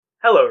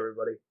Hello,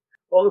 everybody.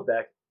 Welcome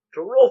back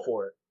to Roll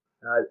For It,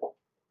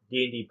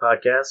 D&D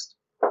podcast,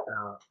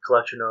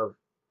 collection of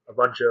a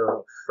bunch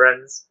of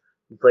friends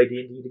who play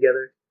D&D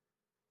together.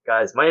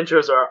 Guys, my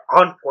intros are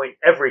on point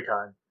every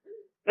time.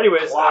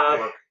 Anyways, we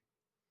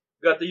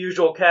got the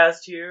usual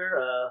cast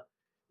here.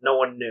 No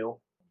one new.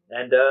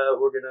 And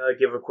we're going to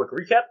give a quick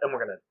recap, and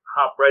we're going to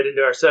hop right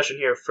into our session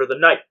here for the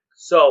night.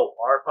 So,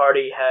 our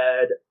party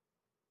had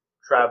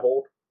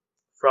traveled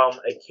from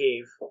a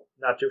cave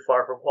not too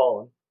far from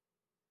Hualien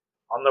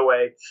on their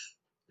way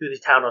to the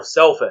town of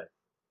Selphé,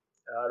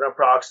 an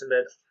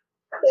approximate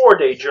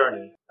 4-day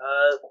journey.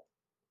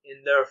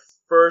 In their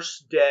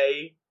first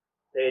day,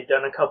 they had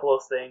done a couple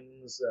of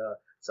things.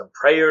 Some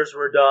prayers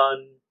were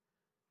done.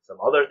 Some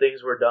other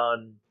things were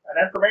done.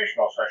 An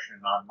informational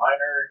session on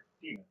minor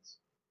demons.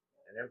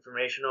 An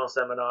informational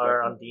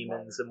seminar on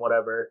demons and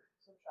whatever.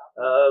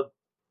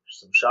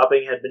 Some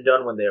shopping had been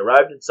done when they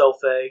arrived in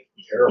Selphé.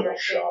 Terrible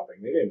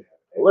shopping. They didn't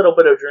have A little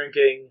bit of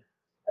drinking.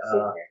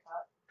 A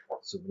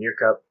Souvenir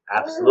cup.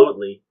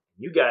 Absolutely.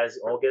 You guys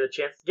all get a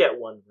chance to get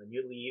one when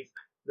you leave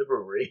the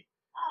brewery.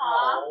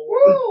 Aww.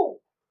 Woo!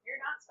 You're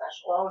not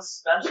special.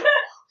 special.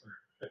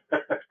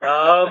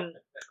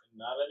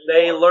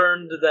 They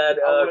learned that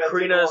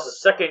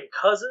Karina's second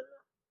cousin,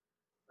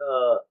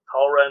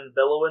 Talren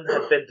Billowin,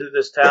 had been through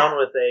this town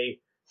with a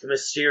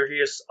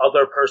mysterious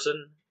other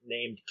person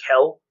named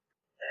Kel.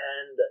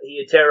 And he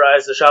had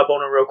terrorized the shop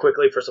owner real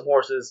quickly for some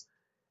horses,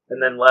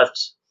 and then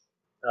left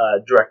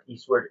direct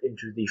eastward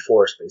into the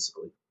forest,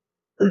 basically.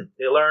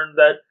 They learned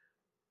that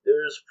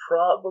there's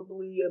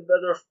probably a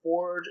better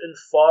forge in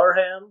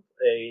Farham,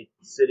 a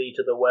city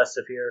to the west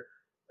of here,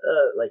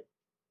 like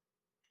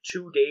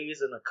 2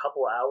 days and a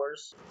couple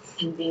hours.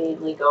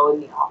 Conveniently go in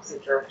the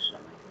opposite direction.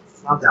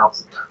 Not the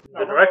opposite.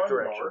 The direct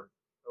direction.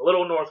 A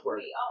little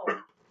northward. Wait,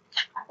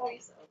 I thought you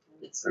said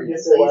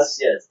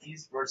It's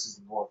east versus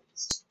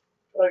northeast.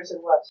 Oh, you said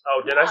west.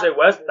 Oh, did I say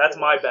west? That's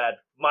my bad.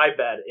 My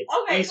bad. It's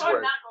Okay, so I'm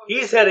eastward. not going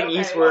He's to- heading okay.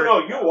 eastward.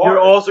 No, you are. You're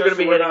also going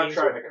to Especially be we're heading not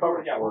eastward. trying to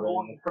cover. Yeah, we're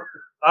going.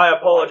 I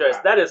apologize.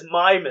 That is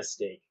my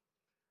mistake.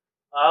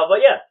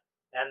 But yeah.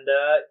 And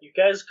you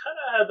guys kind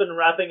of have been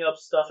wrapping up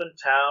stuff in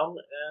town,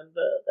 and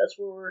that's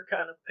where we're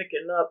kind of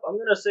picking up. I'm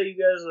going to say you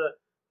guys are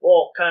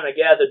all kind of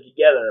gathered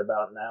together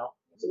about now.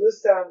 So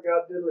this town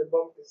got diddly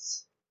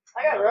bumpus.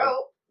 I got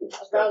rope.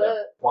 That's about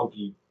it.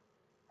 Funky,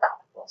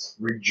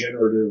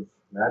 regenerative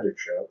magic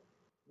show.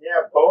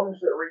 Yeah,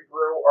 bones that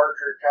regrow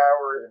Archer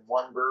Tower in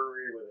one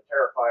brewery with a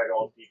terrified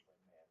old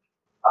tiefling man.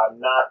 I'm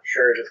not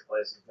sure this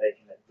place is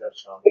making it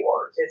just on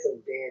boards. It's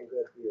some damn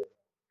good beer.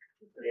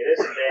 It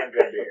is some damn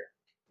good beer.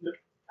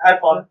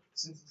 Had fun,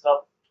 seen some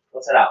stuff.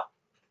 Let's head out.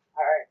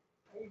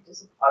 Alright.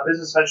 Our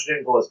business venture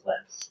didn't go as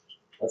planned.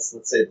 Let's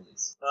say the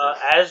least.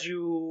 As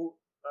you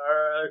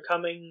are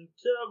coming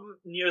to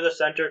near the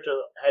center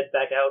to head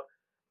back out,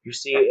 you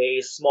see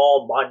a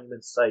small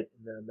monument site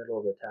in the middle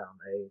of the town.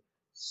 A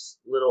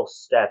little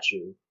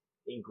statue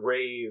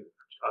engraved,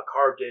 a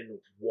carved-in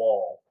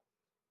wall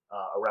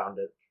around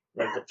it.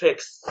 It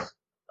depicts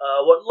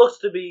what looks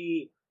to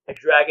be a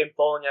dragon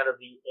falling out of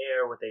the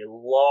air with a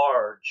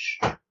large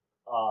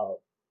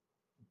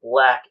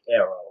black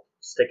arrow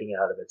sticking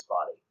out of its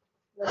body.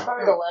 That's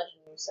probably the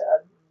legend you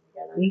said.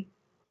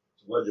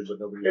 It's a legend, but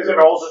nobody. Is it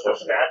all just a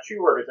statue,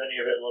 or does any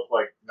of it look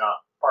like not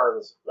part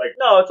of this? Like,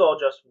 No, it's all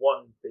just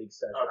one big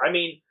statue. Okay. I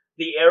mean,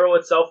 the arrow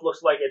itself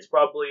looks like it's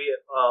probably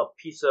a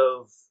piece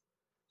of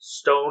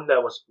stone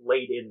that was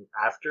laid in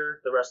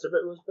after the rest of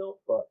it was built,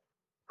 but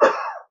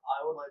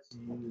I would like to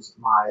use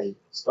my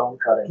stone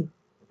cutting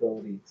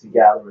ability to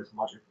gather as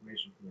much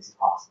information from this as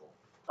possible.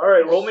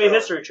 alright, roll me a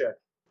history check.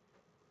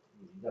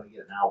 You're gonna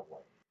get an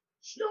outplay.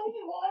 stone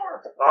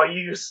war. Oh, you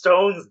use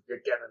stones? You're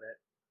getting it.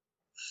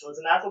 So it's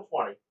a natural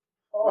 20.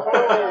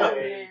 Oh,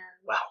 Hey.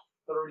 man.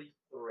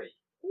 33.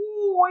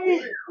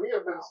 We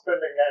have been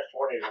spending that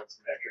 20 on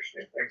some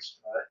interesting things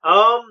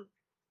tonight.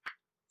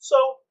 So,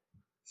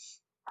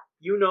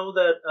 you know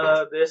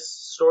that this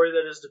story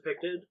that is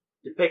depicted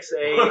depicts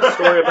a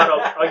story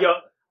about a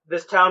young...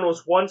 This town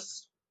was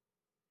once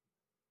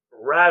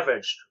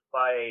ravaged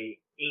by an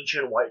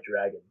ancient white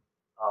dragon.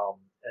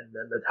 And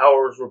then the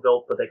towers were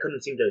built, but they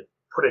couldn't seem to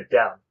put it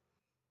down.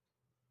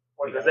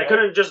 Because they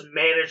couldn't just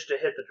manage to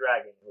hit the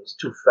dragon. It was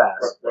too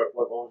fast. What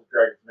was the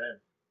dragon's name?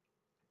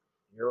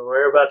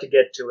 We're about to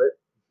get to it.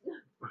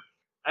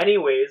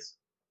 Anyways,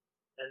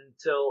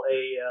 until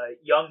a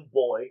young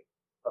boy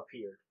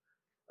appeared.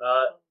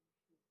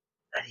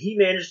 And he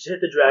managed to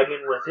hit the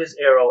dragon with his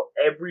arrow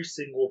every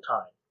single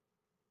time.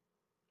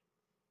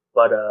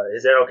 But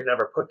his arrow can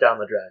never put down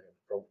the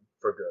dragon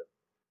for good.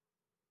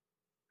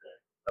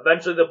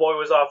 Eventually the boy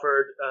was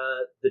offered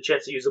the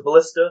chance to use a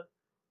ballista.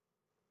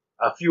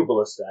 A few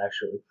ballista,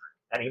 actually.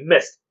 And he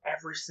missed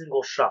every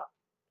single shot.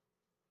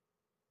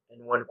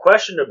 And when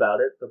questioned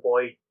about it, the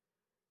boy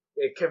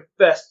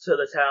confessed to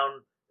the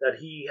town that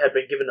he had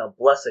been given a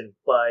blessing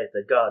by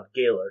the god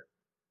Galar.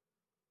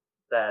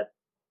 That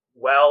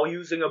while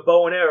using a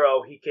bow and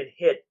arrow, he can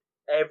hit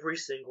every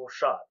single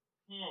shot.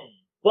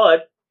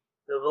 But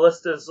the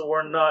ballistas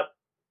were not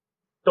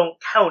don't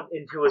count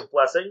into his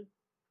blessing,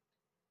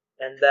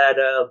 and that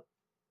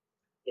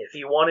if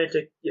they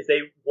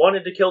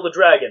wanted to kill the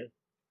dragon,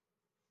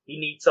 he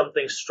needs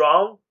something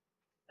strong,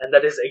 and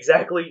that is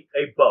exactly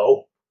a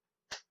bow.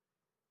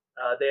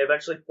 They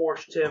eventually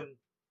forged him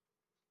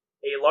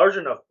a large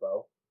enough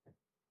bow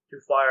to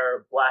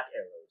fire black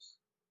arrows,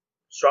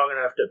 strong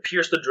enough to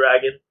pierce the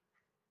dragon,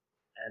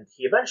 and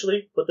he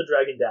eventually put the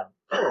dragon down,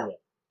 killing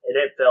it, and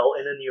it fell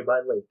in a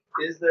nearby lake.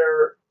 Is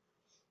there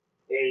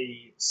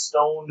a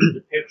stone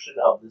depiction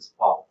of this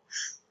bow?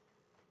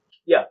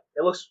 Yeah,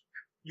 it looks.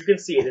 You can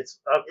see it. It's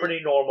a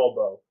pretty normal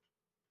bow.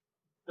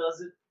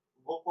 Does it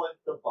look like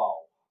the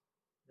bow?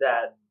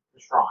 That The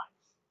shrine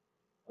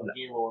of No.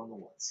 Gaylor in the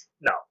Woods.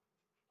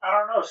 I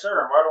don't know, sir.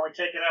 Why don't we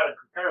take it out and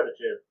compare the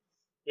two?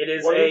 it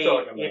is What are you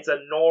talking about? It's a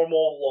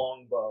normal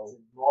long bow. It's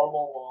a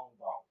normal long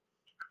bow.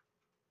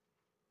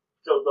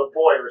 So the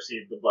boy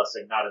received the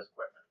blessing, not his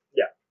equipment.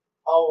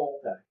 Oh,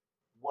 okay.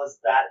 Was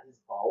that his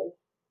bow?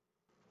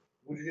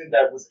 Would you think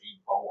that was a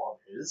bow of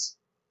his?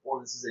 Or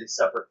this is a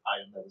separate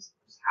item that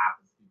just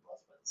happens to be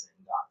blessed by the same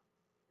god?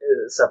 It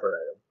is a separate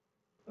item.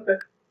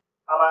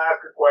 I'm gonna ask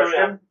a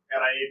question,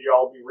 and I need you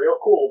all to be real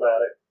cool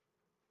about it.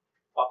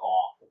 Fuck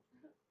off.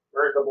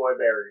 Where's the boy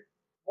buried?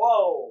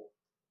 Whoa!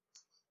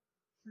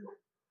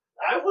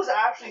 I was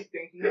actually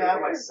thinking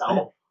that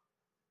myself.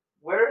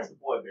 Where is the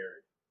boy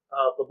buried?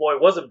 The boy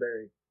wasn't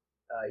buried.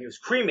 He was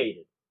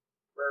cremated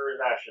Where are his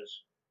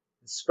ashes?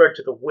 and spread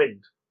to the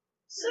wind.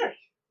 Sick.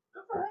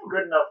 Good for him.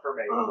 Good enough for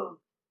me.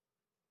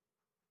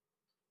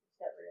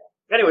 Get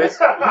real. Anyways, this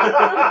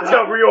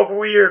got real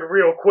weird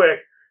real quick.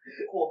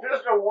 Cool.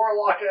 Just a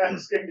warlock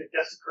asking to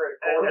desecrate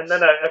a corpse. And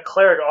then a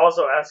cleric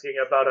also asking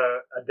about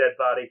a dead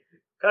body.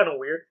 Kind of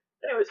weird.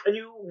 Anyways, and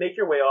you make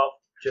your way off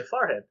to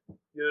Farhead.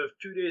 You have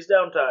 2 days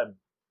downtime.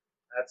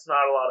 That's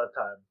not a lot of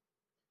time.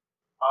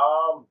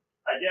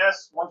 I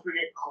guess once we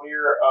get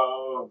clear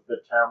of the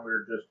town we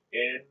were just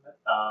in,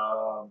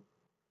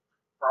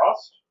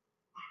 Frost,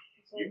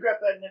 you've got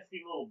that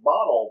nifty little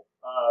bottle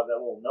that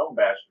little gnome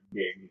bastard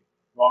gave you.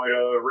 Want me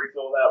to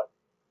refill that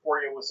for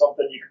you with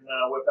something you can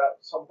whip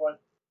out at some point?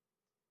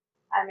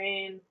 I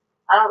mean,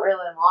 I don't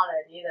really want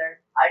it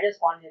either. I just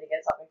wanted to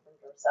get something from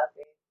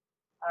Giuseppe.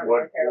 I don't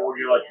What really care would about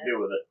you like to eating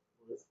do with it?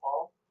 This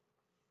bottle?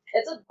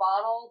 it. It's a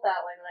bottle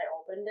that, like, when I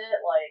opened it,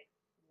 like,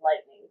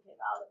 lightning came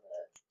out of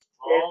it.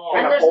 Oh.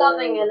 And Kinda there's hold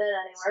nothing in it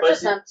anymore. It's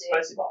just empty.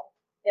 Spicy bottle.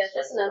 Yeah, it's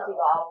just an empty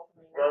bottle for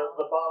me now.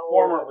 The bottle.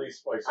 Formerly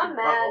spicy. I'm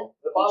mad.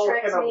 The He bottle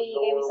tricked can me. He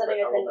gave me absorb something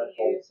I couldn't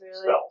elemental use,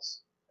 really. spells,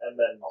 and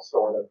then I'll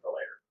store them for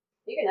later.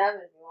 You can have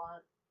it if you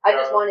want. I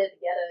just wanted to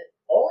get it.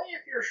 Only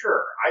if you're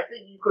sure. I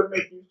think you could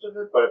make use of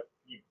it, but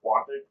if you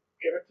want to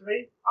give it to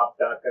me, I'm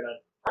not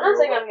gonna. I'm not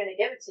saying I'm going to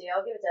give it to you.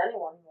 I'll give it to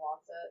anyone who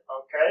wants it.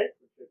 Okay.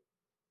 You just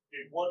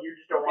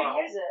Who don't want can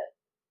to use it?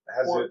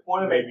 Has it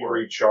Point of maybe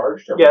inquiry.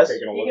 recharged? Have Yes. we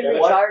taken a You look can at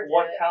it? recharge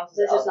What it. counts as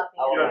There's just nothing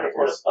You don't have to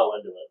put a spell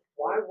into it.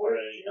 Why would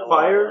you?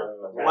 Fire,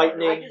 Okay.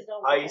 lightning, I just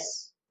don't want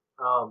ice,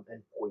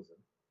 and poison.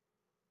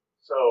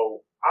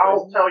 So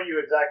I'll tell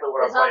you exactly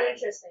what It's I'm not planning.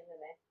 interesting to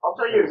me. I'll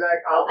tell you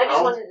exactly. I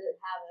just wanted to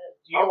have it.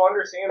 Do you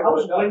understand How what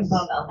was it does? wind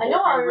sound out? I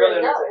know I You really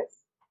really know.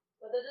 understand.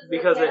 But that doesn't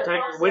Because make it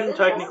it wind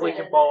technically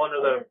can fall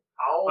under the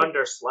I'll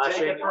under take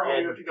slashing it from you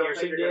and if you don't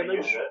piercing think you're gonna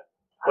damage, use it.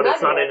 but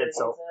it's not in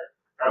itself.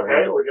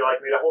 Okay. Would you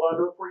like me to hold on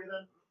to it for you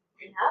then?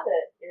 You can have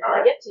it. Here's All my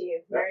right. gift to you.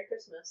 Merry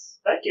Christmas.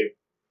 Thank you.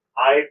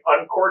 I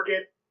uncork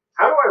it.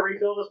 How do I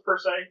refill this per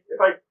se?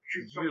 If I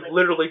shoot You something.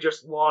 literally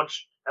just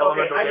launch Okay,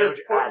 elemental I damage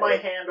just put at my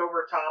it. hand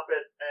over top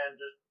it and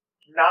just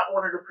not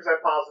 100%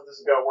 positive this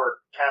is gonna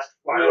work. Cast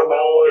Wait,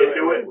 fireball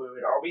into it.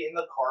 wait. Are we in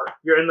the cart?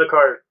 You're in the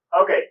cart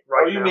Okay.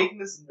 right Are you now. making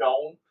this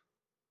known?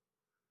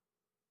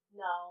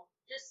 No.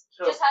 Just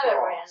So have it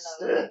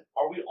Frost. random.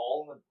 Are we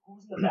all in the?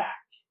 Who's in the back?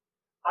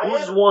 I Who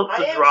am- wants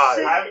to I am drive?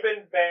 sitting- I've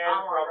been banned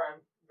I'm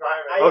from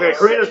driving. I Okay, am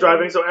Karina's sitting-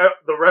 driving, so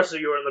the rest of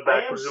you are in the I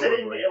back, am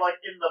presumably. sitting like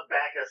in the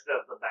backest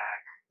of the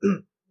back.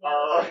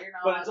 No, you're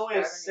not But it's only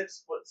a driving.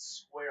 6-foot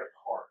square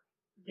cart.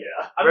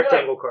 Yeah. I'm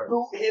Rectangle cart.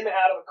 gonna boot him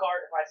out of the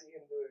cart if I see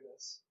him doing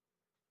this.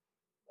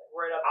 Like,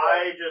 right up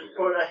I just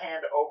put a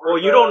hand over. Well,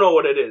 you don't know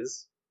what it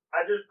is.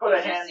 I just put a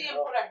Did you hand. see him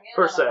put a hand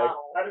Per on se. the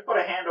bottle? I just put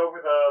a hand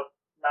over the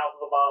mouth of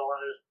the bottle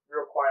and just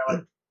real quiet,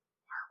 like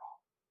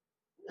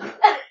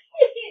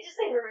You just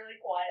have a really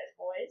quiet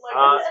voice.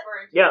 Uh,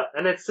 whispering. Yeah,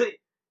 and it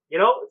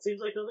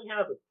seems like nothing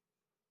happened.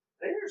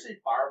 Did I hear you say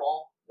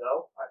fireball?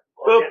 no. I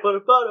cork it.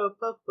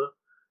 Ba-ba-da-ba-da-ba-ba.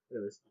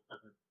 Anyways,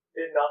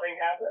 Did nothing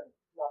happen?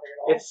 Nothing at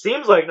all. it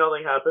seems like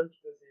nothing happened.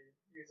 Does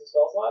he use a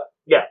spell slot?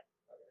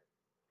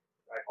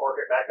 I cork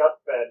it back up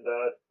and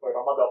put it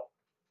on my belt.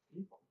 Can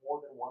you put more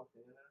than one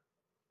thing in there?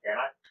 Can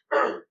I?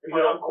 If You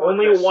I know, uncork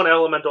only this- one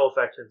elemental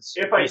effect can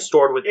If I- be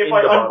stored within if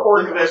I the bottle.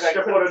 uncork Look, this I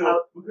to couldn't put do-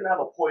 another. We couldn't have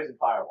a poison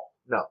fireball.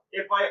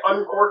 If I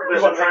uncork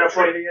this You and want try like to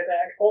a put. Trinity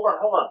attack? Hold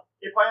on.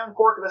 If I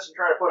uncork this and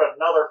try to put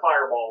another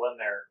fireball in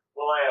there,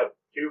 will I have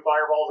two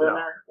fireballs in No.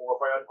 there? Or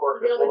if I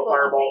uncork You this, can only will the put one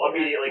fireball thing in at a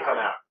immediately come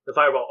time. out? The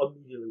fireball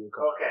immediately will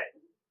come. Okay.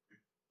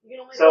 You can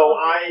only So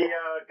put one thing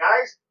in.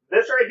 guys,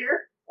 this right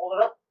here, hold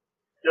it up,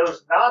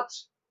 does not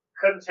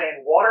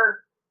contain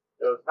water,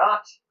 does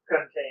not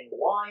contain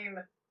wine.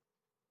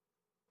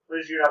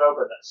 Please do not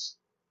open this.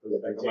 Does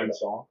it contain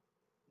song?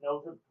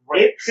 No, the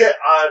It's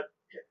a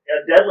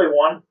deadly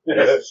one.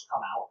 just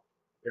come out.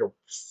 It'll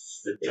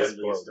The just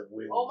deadliest blow. of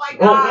winds. Oh my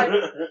god.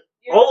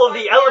 You All of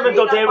like the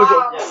elemental carrying a damage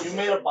will- bomb. Yeah, you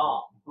made a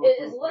bomb.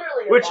 It is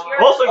literally a Which,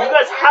 bomb. also, you Like,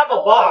 guys have a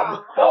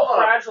bomb. How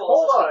fragile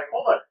is this thing?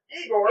 Hold on.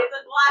 Igor, It's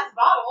a glass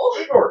bottle.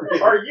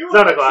 Igor, are you It's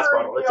not a glass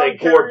picturing bottle, me it's a on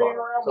gourd carrying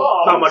bottle, around so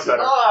bombs? not much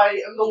better. I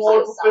am the You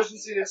Lord of just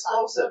Proficiency in suck.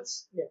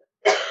 Explosives.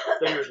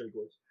 They're usually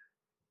good.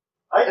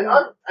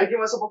 I give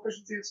myself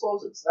proficiency in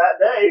explosives. That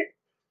day,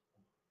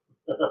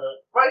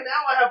 Right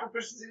now, I have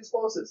proficiency in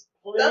explosives.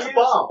 Please, That's a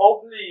bomb.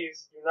 both of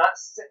these do not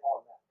sit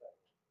on that thing.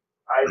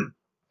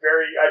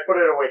 I put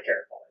it away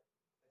carefully.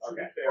 To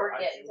be Okay. fair, Or I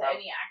get do into have,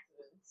 any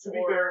accidents. to be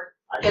or- fair,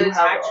 I get do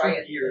have attacked by 2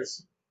 it.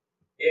 gears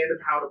and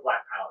a pound of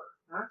black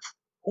powder.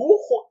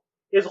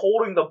 Is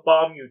holding the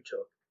bomb you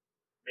took?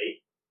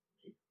 Me?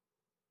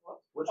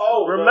 Which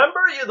Oh, one?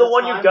 Remember you the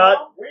one you time got?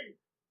 bomb? Wait,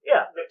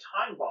 Yeah, the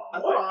time bomb. I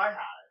What? thought I had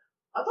it.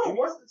 I thought it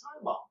was the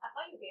time bomb. I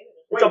thought you gave it.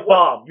 it's a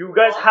bomb. You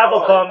guys have a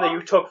bomb that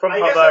you took from I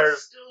guess Havar's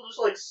it's still just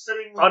like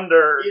sitting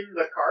under. in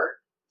the cart.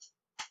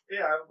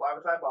 Yeah, I have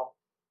a time bomb.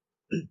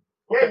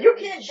 Yeah, you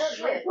can't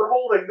judge me for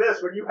holding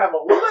this when you have a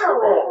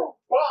literal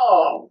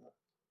bomb.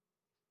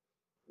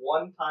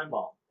 1 time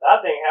bomb.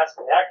 That thing has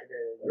to be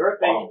activated. You're a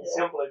thing bomb. can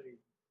simply be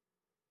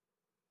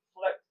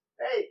flipped.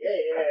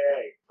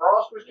 Hey.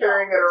 Frost was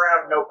carrying it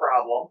around, no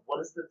problem. What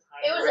is the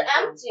time? It was range for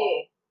a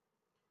empty.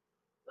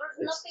 There's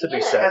It's to nothing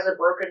be in said. it. Has it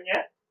broken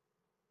yet?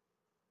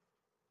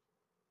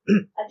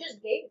 I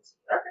just gave it to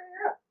you. Okay,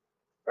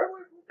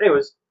 yeah.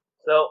 Anyways,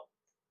 so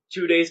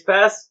 2 days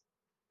pass,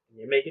 and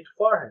you make it to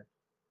Farhand.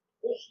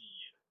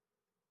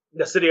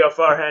 The city of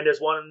Farhand is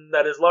one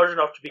that is large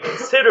enough to be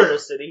considered a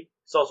city.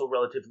 It's also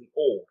relatively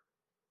old.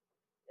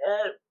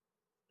 And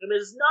it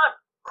is not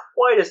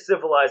quite as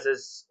civilized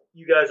as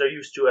you guys are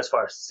used to as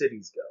far as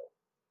cities go.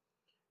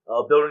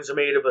 Buildings are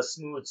made of a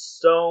smooth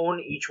stone.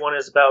 Each one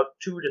is about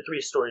 2 to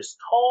 3 stories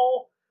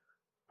tall.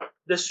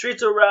 The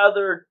streets are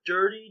rather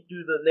dirty due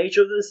to the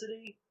nature of the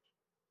city.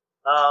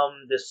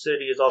 This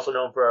city is also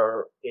known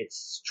for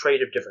its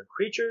trade of different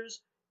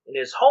creatures, and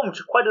is home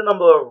to quite a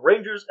number of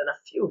rangers and a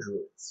few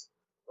druids.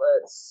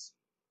 Let's see.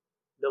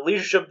 The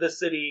leadership of this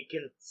city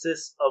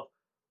consists of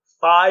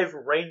 5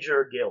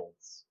 ranger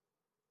guilds.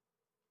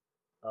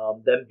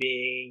 Them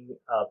being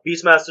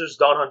Beastmasters,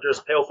 Dawn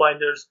Hunters,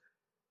 Palefinders,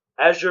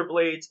 Azure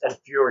Blades, and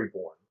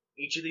Furyborn.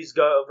 Each of these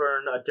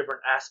govern a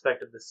different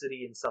aspect of the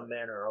city in some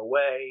manner or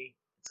way.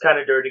 It's kind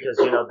of dirty because,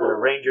 the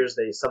rangers,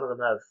 some of them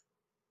have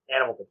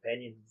animal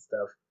companions and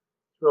stuff.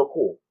 It's real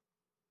cool.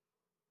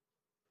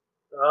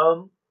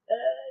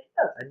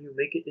 And you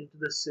make it into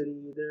the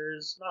city.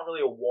 There's not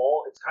really a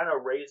wall. It's kind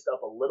of raised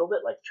up a little bit,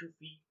 like 2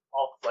 feet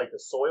off, like the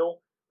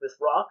soil with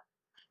rock.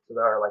 So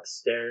there are like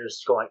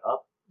stairs going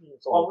up.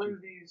 It's only Over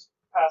these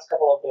past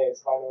couple of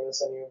days, have I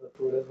noticed any of the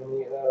food has been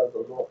eaten out of the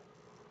little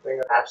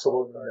thing?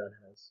 absolutely none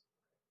has.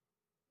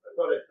 I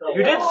thought it fell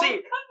You did off.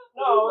 see.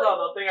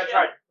 No, the thing I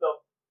tried, the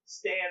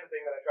stand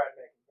thing that I tried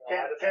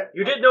making.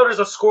 You did notice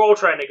a squirrel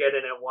trying to get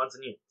in at once,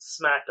 and you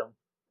smacked him.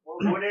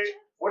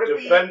 Would it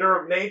be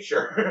Defender of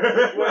nature.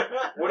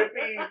 would it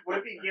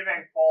be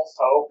giving false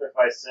hope if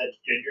I said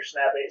Ginger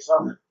Snap ate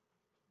some?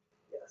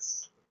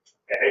 Yes.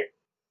 Okay.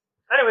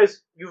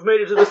 Anyways, you've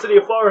made it to the city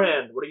of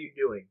Farhand. What are you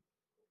doing?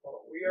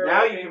 We are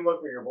Now looking, you can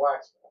look for your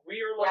blacksmith.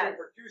 we are looking Yes.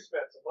 for 2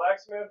 smiths, a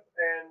blacksmith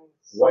and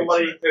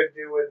somebody to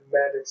do with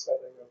magic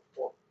smithing of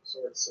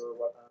swords or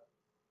whatnot.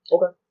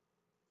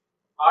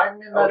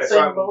 I'm in that Okay, so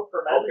same I'm- boat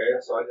for magic.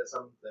 Okay, so I guess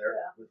I'm there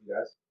Yeah. with you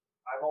guys.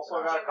 I've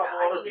also got a I couple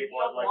mean, other if people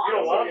you I'd like You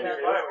don't want to to, get that's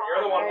into. fine, but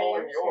you're the one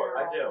holding the oar.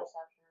 I do. Hold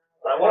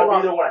I want to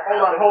on, be the one.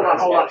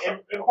 hold on.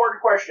 Important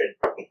question.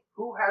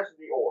 Who has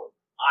the orb?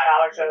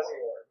 Alex has the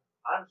oar.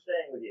 I'm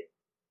staying with you.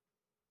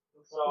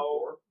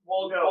 So,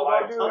 we'll No, go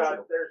I'll do touch that.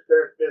 it.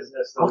 There's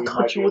business that I'll we touch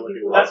might be you able with to the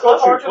do. orb. Let's go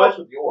talk to twice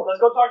the with the orb. Let's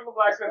go talk to the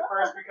blacksmith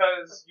first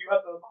because you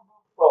have to.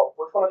 Well,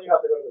 which one of you have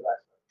to go to the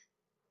blacksmith?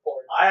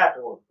 Forge. I have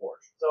to go to the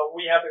forge. So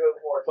we have to go to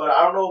the forge. But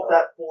I don't know if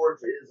that forge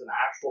is an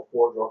actual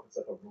forge or if it's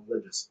like a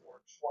religious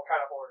forge. What kind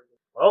of forge is it?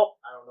 Well,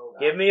 I don't know that.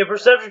 give me a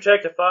perception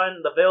check to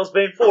find the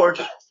Veilsbane Forge.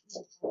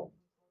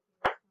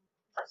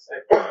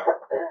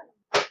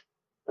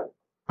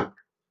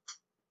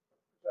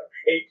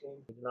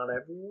 18. Not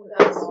everyone.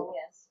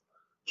 Yes.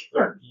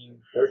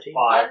 13.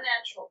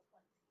 Unnatural.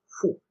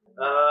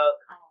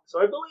 So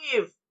I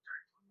believe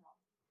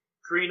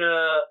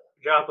Karina,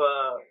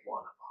 Joppa,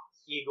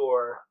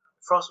 Igor,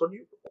 Frost, what did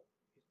you?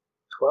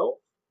 12?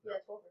 Yeah,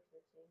 12 or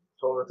 13.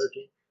 12 or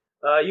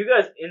 13. You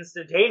guys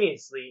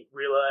instantaneously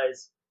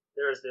realize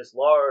there's this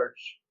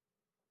large,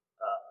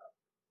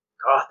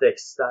 Gothic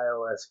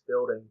style-esque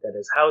building that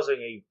is housing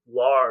a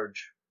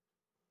large,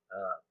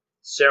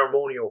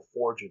 ceremonial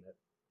forge in it.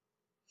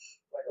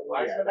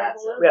 Like a Yeah, blacksmith?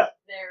 that's forge? Yeah.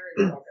 There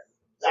it is.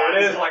 So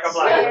it is like a There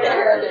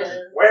blacksmith. it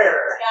is.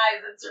 Where?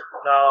 Guys, it's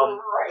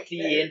right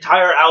The there.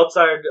 entire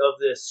outside of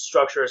this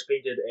structure is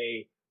painted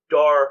a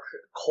dark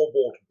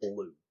cobalt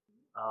blue,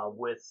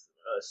 with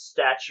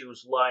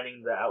statues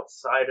lining the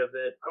outside of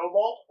it.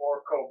 Cobalt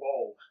or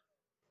Kobold?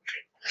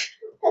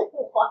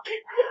 What?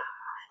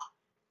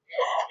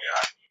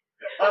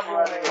 I'm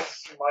running a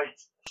smite.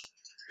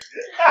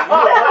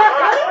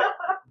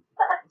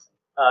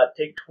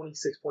 Take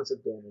 26 points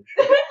of damage.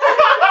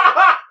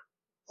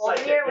 Well,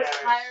 Psychic Mir was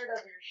damage. tired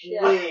of your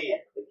shit. Wait.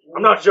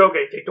 I'm not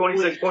joking. Take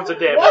 26 points of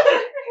damage.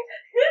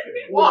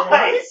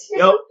 Why? You pissed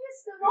him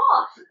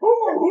off.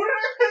 Who did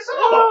I piss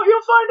Oh, off?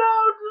 you'll find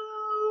out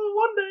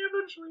one day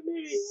eventually,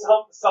 maybe.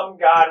 Some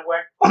god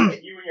went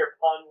fucking you and your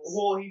puns.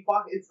 Well,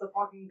 it's the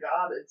fucking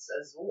god. It's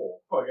Azul.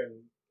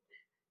 Fucking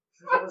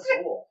It's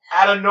Azul.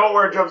 out of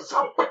nowhere jumps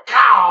up a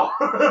cow.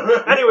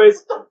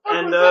 Anyways,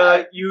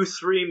 and you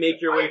three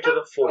make your way to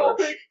the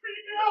forge.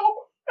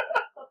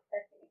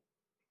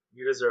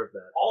 You deserve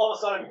that. All of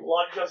a sudden,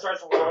 blood just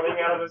starts running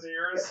out of his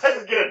ears. I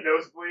just get a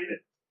nosebleed.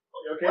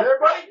 You okay there,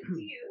 buddy?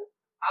 You.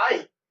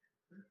 I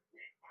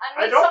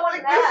I mean, don't someone's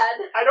think mad.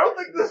 I don't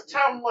think this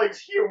town likes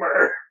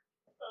humor.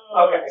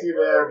 Okay. It's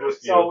either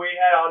just So we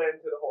head on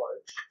into the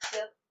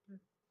forge.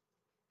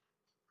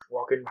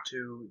 Walk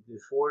into the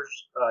forge.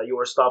 You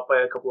are stopped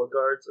by a couple of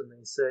guards, and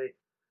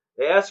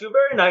they ask you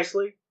very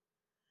nicely,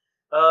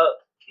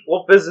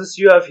 what business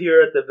you have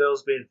here at the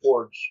Veilsbane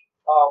Forge?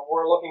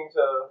 We're looking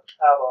to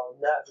have a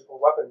magical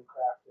weapon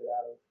crafted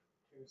out of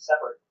two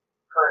separate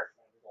current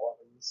magical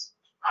weapons.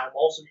 I'm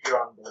also here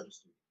on religious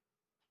duty.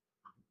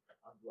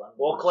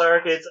 Well,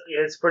 cleric,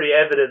 it's pretty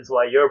evident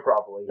why you're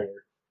probably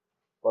here.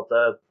 But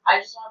I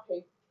just want to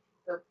pay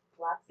for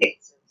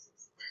blacksmith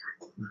services.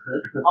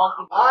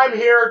 I'm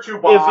here to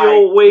buy. if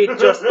you'll wait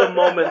just a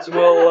moment,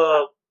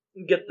 we'll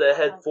get the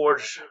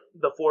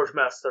the forge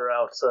master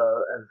out,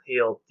 and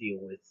he'll deal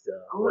with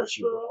what Who's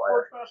you the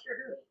require. Forge Master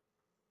here?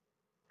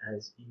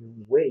 As you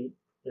wait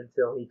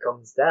until he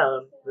comes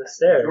down the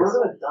stairs. You're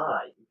gonna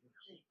die if you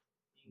keep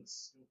being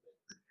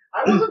stupid.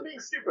 I wasn't being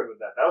stupid with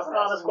that. That was an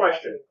honest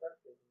question.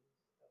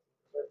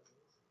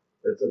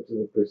 That's up to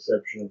the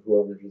perception of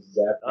whoever just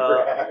zapped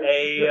your ass.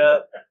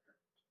 A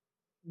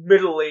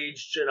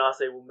middle-aged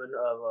Genasi woman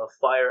of a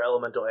fire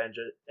elemental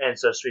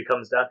ancestry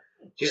comes down.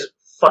 She's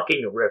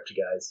fucking ripped,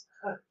 guys.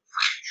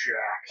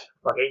 Jacked.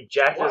 Fucking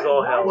jacked as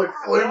all hell. Like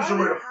flames are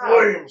made of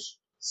flames.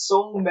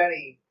 So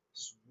many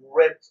just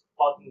ripped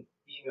fucking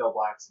female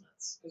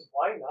blacksmiths. Because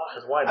why not?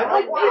 Because why I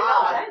not? know why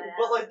not,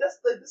 but like this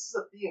is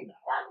a theme now.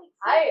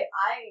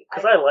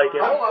 Because I like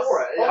it. I'm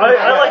for it.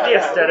 I like the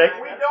aesthetic.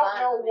 We don't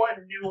know what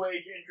new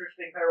age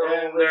interesting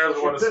And there's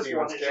one of this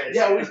Steven's one is. cats.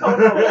 Yeah, we don't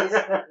know.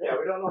 Yeah,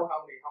 we don't know how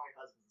many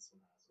husbands this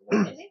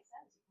one has. It makes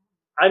sense.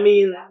 I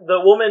mean, the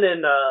woman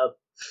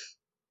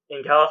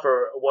in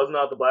Califor was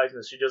not the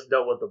blacksmith. She just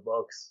dealt with the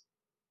books.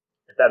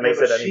 If that makes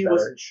it any she better.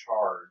 was in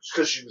charge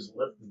because she was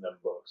lifting them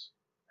books.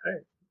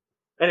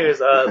 Anyways,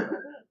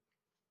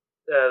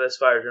 this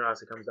fire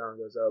genasi comes down and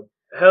goes,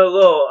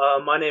 hello,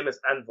 my name is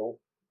Anvil.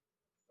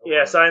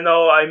 Yes, I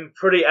know, I'm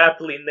pretty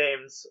aptly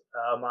named.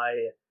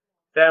 My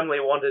family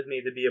wanted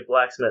me to be a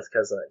blacksmith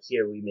because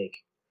here we make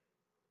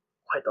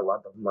quite a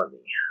lot of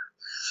money.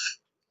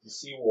 You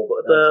see, well,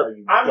 But, that's how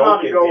you I'm don't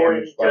not get going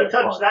damaged by to a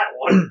touch pun. that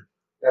one.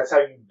 That's how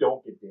you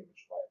don't get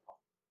damaged by a pun.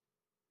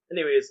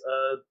 Anyways,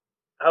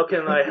 how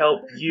can I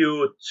help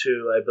you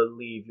two? I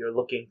believe you're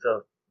looking to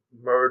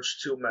merge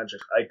two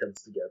magic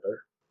items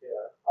together.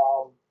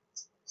 Yeah.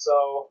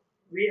 So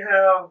we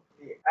have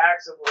the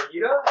Axe of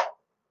Lorita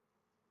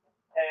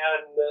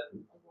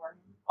and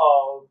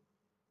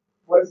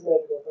what is the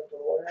magical effect of the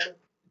Warhammer?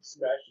 It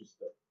smashes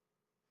stuff.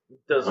 It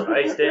does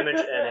ice damage,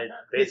 and it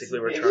basically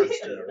returns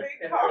to you.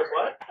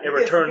 What? It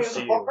returns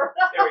to you.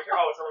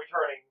 It's a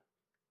returning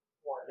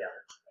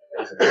Warhammer.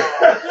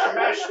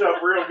 Smash stuff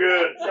real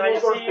good.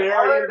 Nice.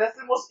 That's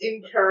the most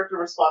in character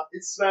response.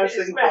 It's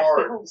smashing It smashed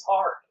hard. things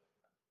hard.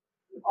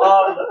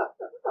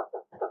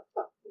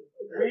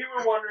 We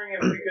were wondering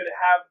if we could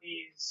have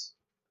these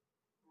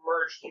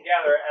merged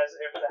together as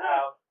if to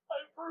have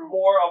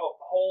more of a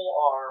pole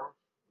arm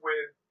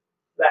with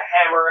the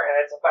hammer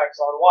and its effects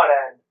on one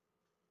end,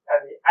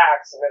 and the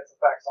axe and its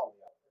effects on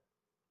the other.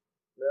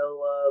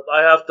 Well,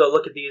 I have to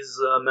look at these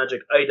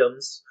magic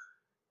items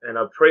and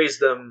appraise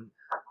them.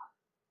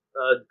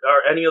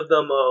 Are any of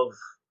them of,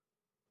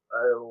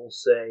 I will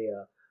say,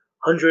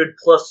 100+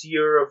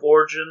 year of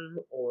origin,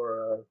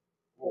 or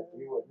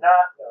We would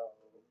not know.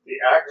 The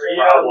axe,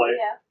 Yeah. probably.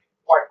 Yeah.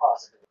 Quite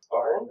possibly.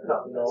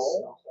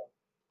 No.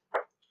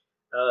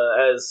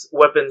 as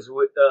weapons,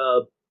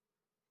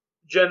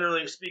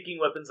 generally speaking,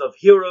 weapons of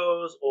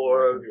heroes,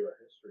 or Do a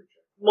history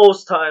check.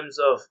 most times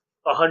of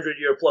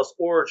 100-year+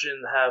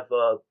 origin have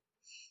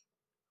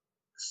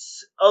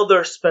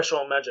other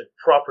special magic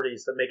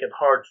properties that make it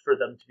hard for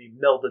them to be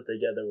melded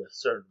together with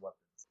certain weapons.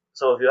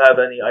 So if you have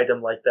any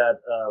item like that,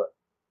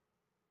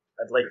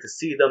 I'd like to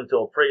see them to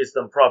appraise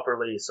them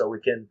properly so we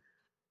can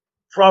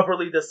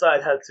properly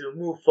decide how to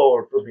move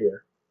forward from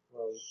here.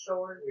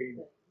 Sure.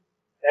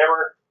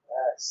 Hammer,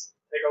 axe.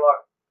 Take a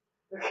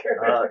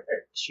look.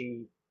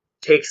 She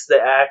takes the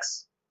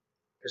axe,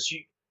 because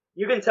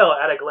you can tell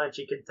at a glance,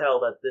 you can tell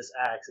that this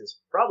axe is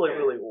probably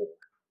really old.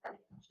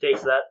 She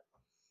takes that,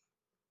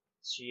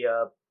 She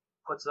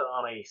puts it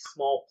on a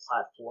small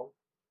platform.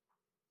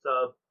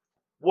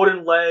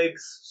 Wooden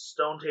legs,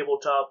 stone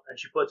tabletop, and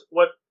she puts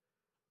what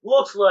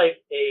looks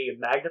like a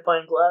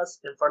magnifying glass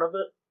in front of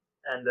it,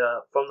 and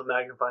from the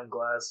magnifying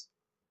glass,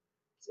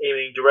 it's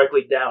aiming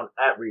directly down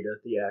at Rita,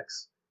 the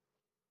axe.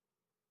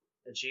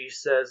 And she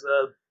says,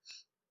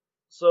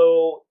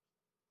 so,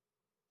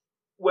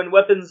 when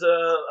weapons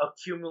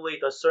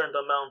accumulate a certain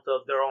amount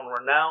of their own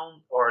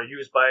renown, or are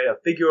used by a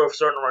figure of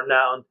certain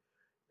renown,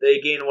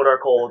 they gain what are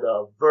called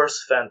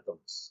verse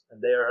phantoms,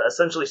 and they are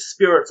essentially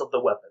spirits of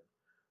the weapon.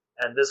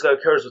 And this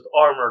occurs with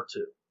armor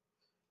too.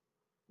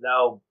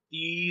 Now,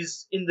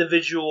 these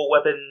individual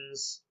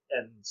weapons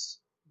and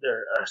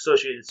their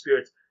associated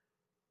spirits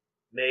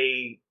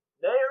may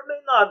or may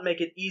not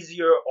make it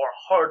easier or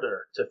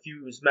harder to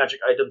fuse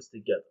magic items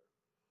together.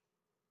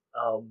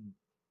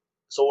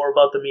 So we're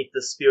about to meet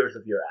the spirit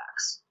of your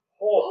axe.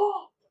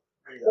 Oh.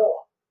 You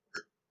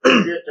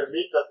get to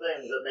meet the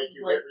things that make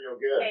you hit real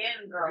good.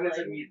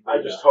 I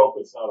just hope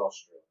it's not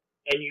Australia.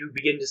 And you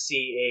begin to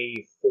see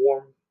a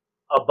form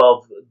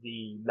above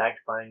the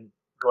magnifying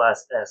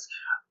glass-esque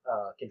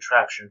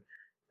contraption.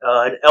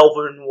 An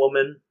elven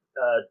woman,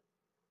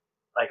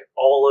 like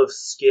olive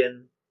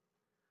skin.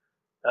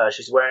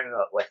 She's wearing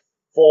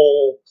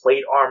full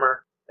plate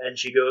armor, and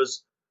she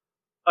goes,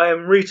 "I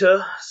am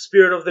Rita,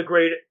 spirit of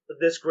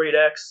this great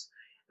axe,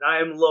 and I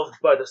am loved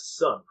by the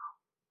sun.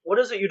 What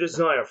is it you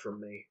desire from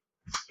me?"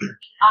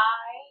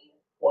 I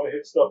Want to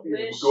hit stuff even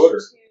wish gooder.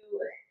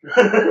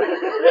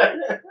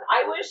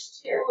 I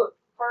wish to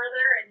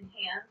further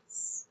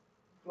enhance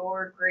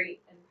your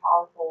great and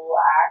powerful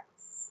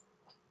axe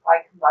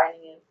by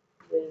combining it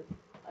with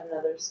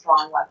another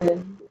strong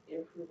weapon,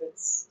 improve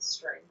its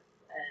strength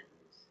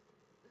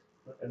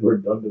And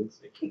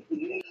redundancy.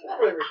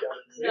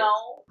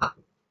 no,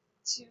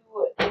 to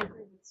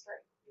improve its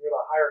strength. You got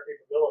a higher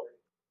capability.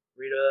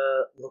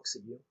 Rita looks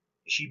at you.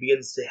 She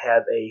begins to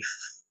have a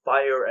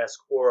fire-esque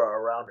aura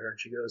around her, and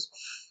she goes,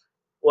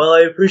 "Well,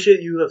 I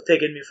appreciate you have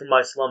taken me from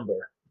my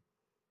slumber.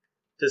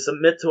 To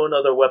submit to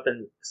another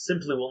weapon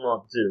simply will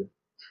not do.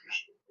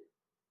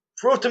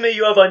 Prove to me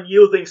you have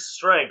unyielding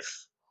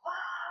strength,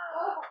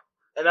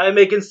 and I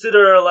may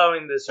consider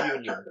allowing this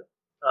union."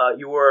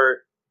 You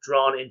were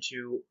drawn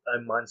into a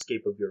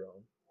mindscape of your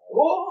own.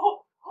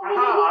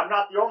 Aha, I'm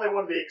not the only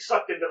one being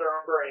sucked into their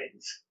own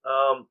brains.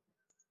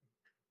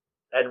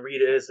 And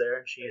Rita is there,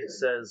 and she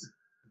says,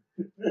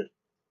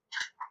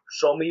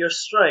 "Show me your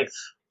strength,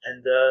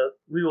 and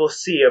we will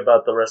see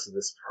about the rest of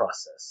this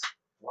process.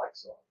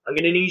 I'm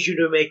going to need you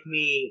to make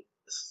me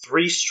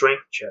 3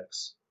 strength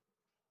checks.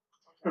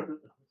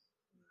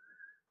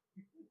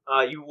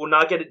 You will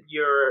not get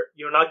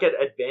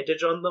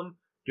advantage on them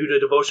due to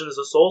devotion as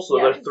a soul, so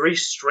they're 3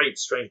 straight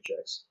strength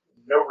checks.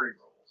 No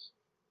rerolls.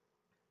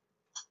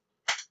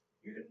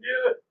 You can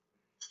do it.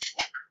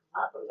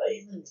 I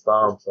believe in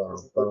Bum,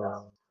 bum,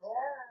 bum.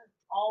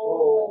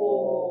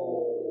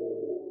 Oh.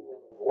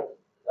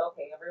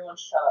 Okay, everyone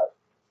shut up.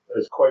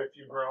 There's quite a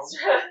few groans.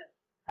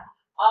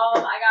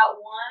 I got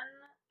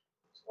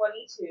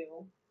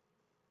 122.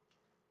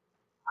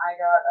 I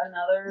got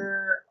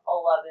another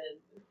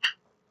 11.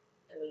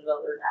 And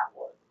another nat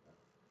 1.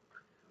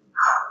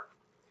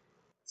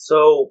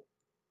 So,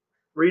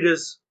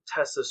 Rita's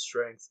test of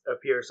strength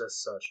appears as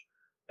such.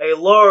 A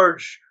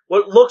large,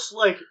 what looks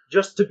like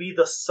just to be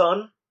the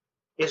sun,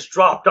 is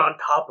dropped on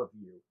top of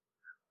you.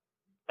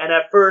 And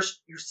at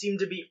first, you seem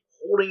to be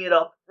holding it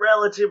up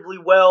relatively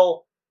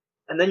well,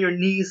 and then your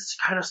knees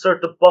kind of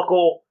start to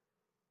buckle,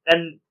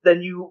 and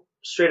then you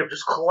straight up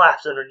just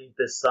collapse underneath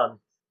this sun.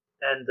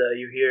 And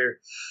you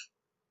hear,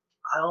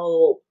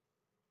 "I'll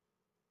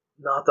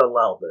not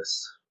allow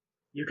this.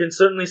 You can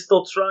certainly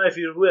still try if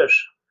you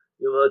wish,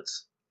 but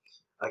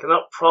I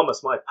cannot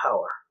promise my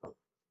power."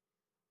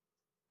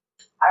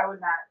 I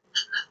would not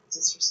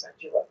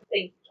disrespect your weapon.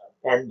 Thank you.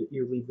 And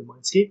you leave the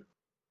mindscape,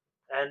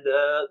 and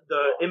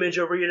the image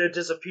of Rita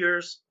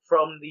disappears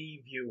from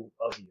the view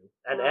of you.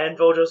 And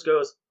Anvil just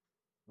goes,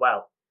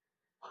 "Wow.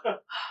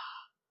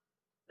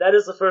 That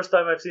is the first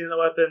time I've seen a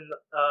weapon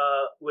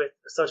with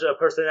such a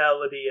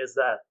personality as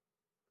that.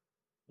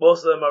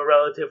 Most of them are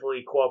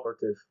relatively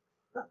cooperative."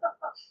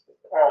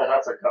 Oh,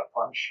 that's a gut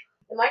punch.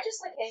 Am I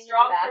just like hanging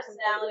Strong back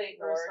personality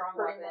for a ignored strong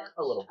pretty weapon. much?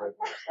 A little bit.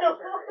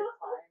 It's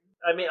fine.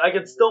 I mean, I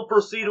can still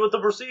proceed with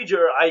the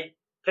procedure. I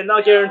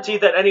cannot guarantee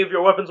that any of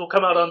your weapons will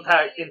come out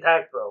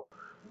intact, though.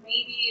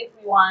 Maybe if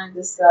we want to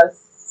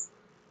discuss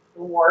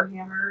the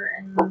Warhammer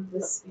and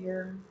the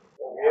spear.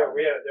 Yeah,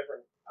 we had a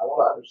different. I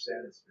want to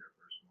understand this here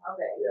first.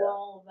 Okay, Yeah.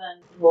 well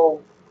then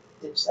we'll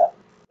ditch that.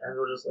 And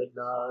we'll just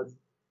nod.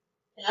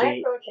 Can I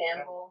approach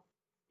Anvil?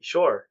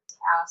 Sure.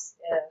 Ask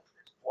if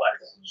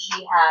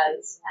she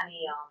has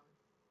any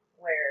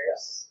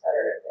wares that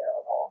are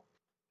available.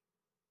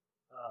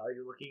 Are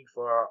you looking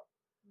for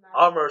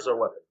armors or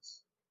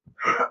weapons?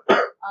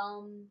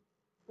 I'm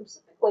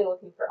specifically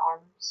looking for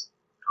armors.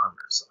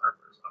 Armors.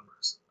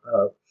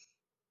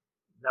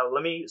 Now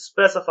let me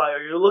specify,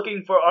 are you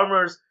looking for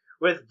armors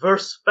with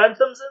verse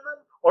phantoms in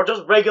them? Or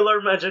just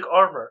regular magic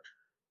armor?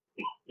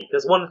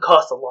 because one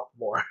costs a lot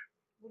more.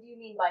 What do you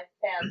mean by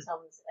phantoms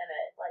in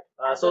it?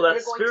 Like, So they're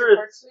that going spirit,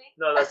 to hurt me?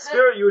 no, that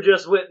spirit you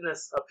just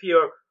witnessed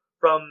appear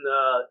from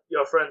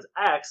your friend's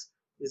axe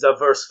is a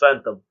verse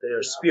phantom. They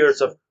are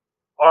spirits of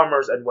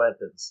armors and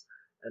weapons,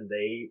 and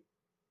they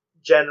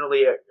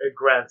generally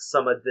grant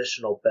some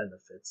additional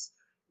benefits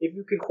if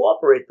you can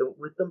cooperate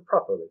with them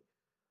properly.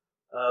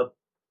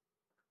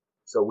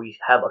 So we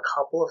have a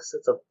couple of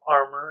sets of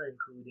armor,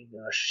 including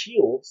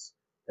shields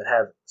that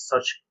have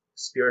such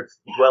spirits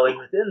dwelling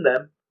within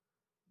them,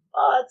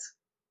 but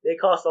they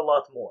cost a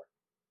lot more.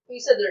 You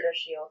said they're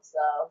just shields,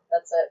 though.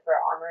 That's it for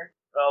armor.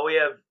 We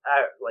have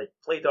like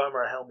plate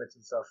armor, helmets,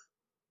 and stuff.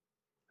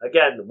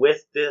 Again,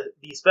 with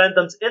these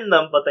phantoms in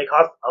them, but they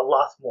cost a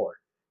lot more.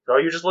 So are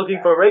you just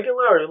looking for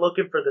regular, or are you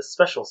looking for the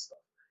special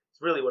stuff?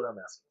 It's really what I'm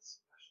asking.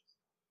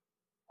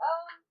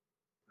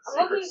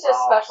 I'm looking to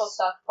special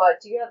stuff, but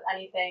do you have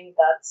anything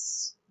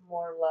that's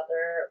more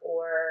leather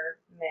or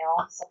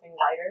mail, something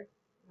lighter,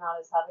 not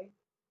as heavy?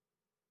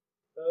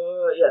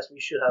 Yes, we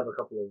should have a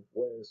couple of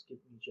wares. Give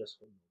me just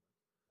one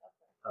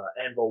moment.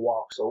 Anvil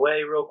walks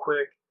away real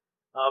quick.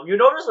 You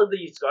notice that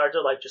these guards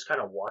are like just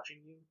kind of watching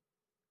you.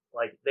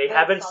 Like they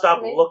haven't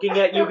stopped looking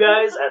at you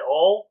guys at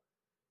all.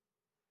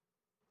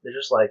 They're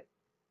just like,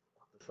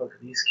 what the fuck are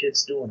these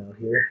kids doing out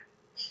here?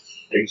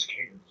 These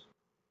kids.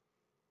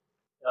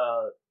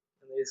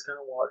 And they just kind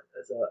of watch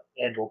as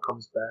Anvil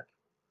comes back.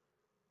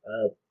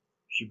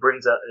 She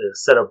brings out a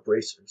set of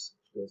bracers.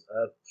 She goes,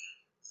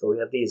 so we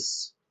have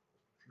these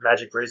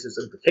magic bracers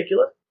in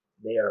particular.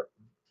 They are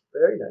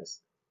very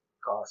nice.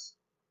 Cost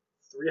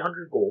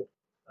 300 gold.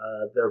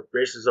 They're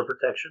bracers of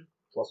protection,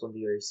 plus 1 to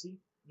your AC.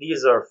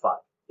 These are 5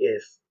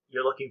 if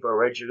you're looking for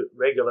a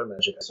regular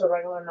magic item. So a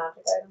regular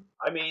magic item?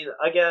 I mean,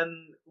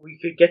 again, we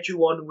could get you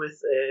one with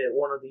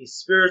one of these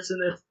spirits in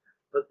it,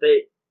 but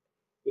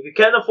if you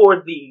can't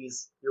afford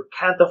these, you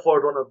can't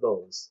afford one of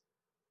those.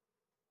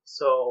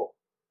 So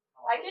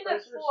I can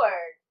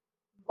afford,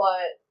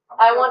 but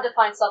I want to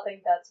find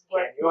something that's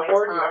worth Can you my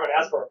afford? time. You haven't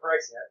asked for a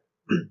price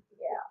yet.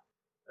 Yeah.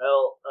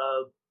 Well,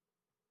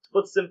 to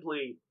put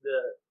simply,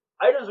 the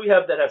items we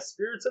have that have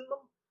spirits in them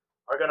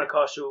are going to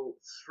cost you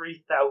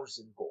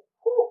 3,000 gold.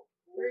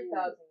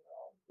 3,000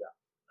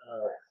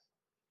 gold.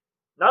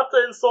 Not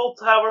to insult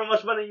however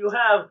much money you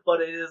have,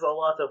 but it is a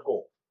lot of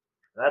gold.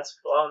 That's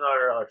on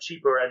our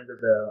cheaper end of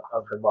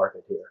the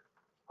market here.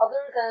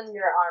 Other than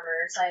your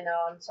armors, I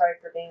know, I'm sorry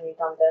for being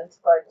redundant,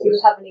 but do you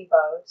have any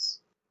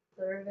bows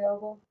that are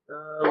available?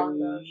 Long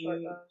bows, short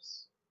We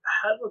bows?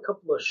 have a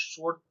couple of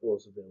short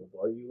bows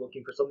available. Are you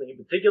looking for something in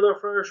particular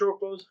for our short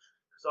bows?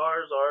 Because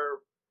ours are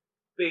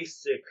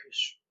basic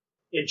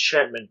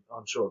enchantment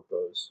on short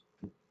bows.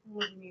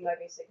 What do you mean by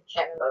basic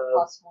enchantment?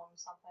 Like +1 or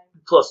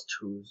something? Plus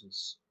 2s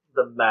is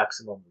the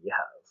maximum we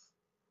have.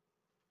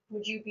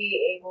 Would you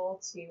be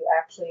able to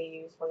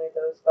actually use one of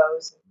those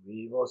bows?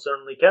 We most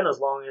certainly can, as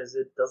long as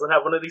it doesn't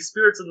have one of these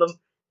spirits in them.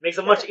 Makes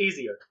it much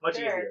easier. Much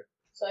Sure. easier.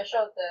 So I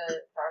showed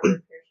the Darker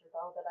Piercer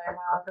bow that I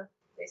have,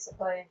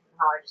 basically, and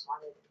how I just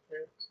wanted it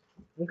improved.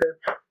 Okay.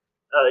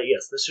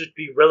 Yes, this should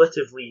be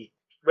relatively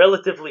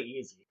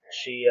easy.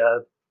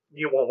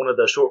 You want one of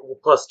the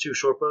 +2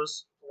 short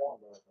bows?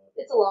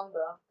 It's a long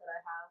bow that I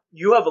have.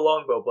 You have a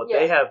longbow, but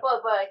they have.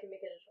 But I can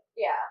make it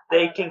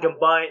They can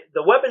combine.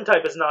 The weapon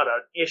type is not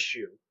an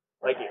issue.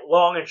 Like Okay.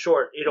 long and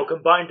short, it'll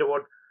combine to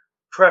what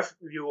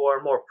you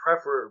are more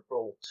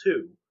preferable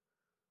to.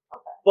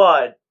 Okay.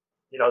 But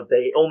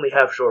they only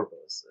have short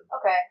bows.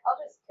 Okay, I'll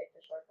just take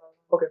the short bow.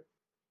 Okay.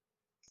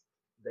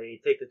 They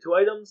take the 2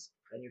 items,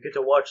 and you get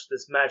to watch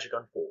this magic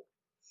unfold.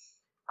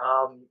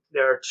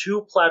 There are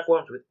 2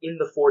 platforms within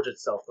the forge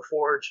itself. The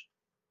forge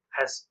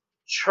has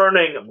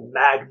churning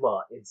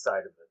magma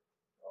inside of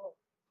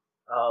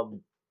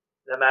it.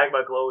 The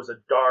magma glows a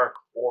dark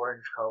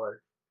orange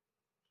color.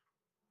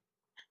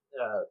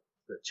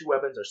 The 2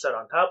 weapons are set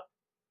on top,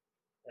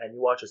 and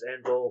you watch as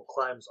Anvil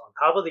climbs on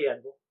top of the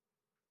anvil.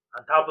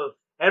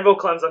 Anvil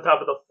climbs on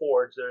top of the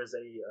forge. There is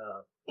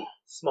a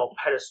small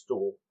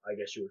pedestal, I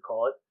guess you would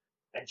call it,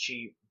 and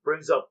she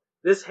brings up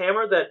this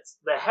hammer. That's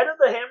the head of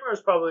the hammer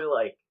is probably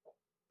like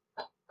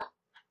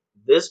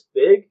this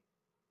big,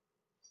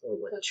 so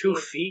like That's 2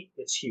 huge. feet.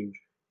 It's huge,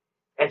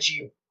 and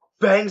she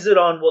bangs it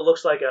on what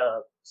looks like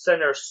a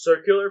center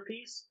circular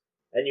piece,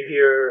 and you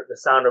hear the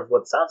sound of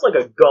what sounds like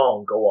a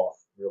gong go off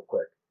real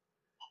quick.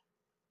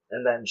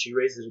 And then she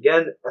raises it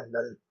again, and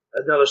then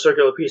another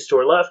circular piece to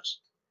her left,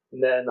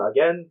 and then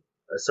again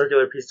a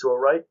circular piece to her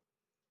right.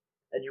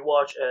 And you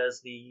watch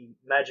as the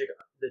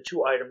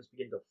 2 items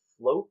begin to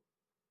float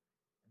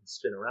and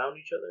spin around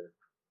each other.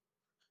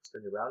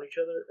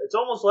 It's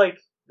almost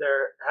like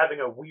they're having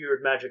a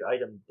weird magic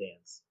item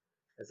dance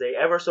as they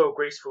ever so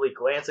gracefully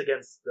glance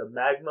against the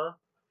magma.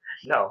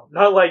 No,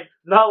 not like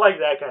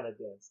that kind of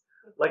dance.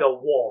 Like a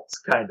waltz,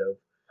 kind of.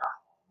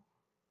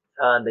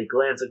 And they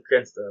glance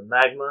against the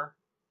magma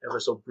ever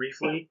so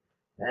briefly,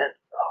 and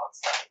it's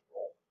time to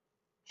roll.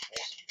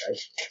 Roll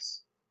some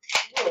dice.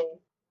 Ooh.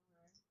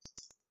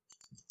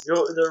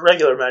 They're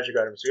regular magic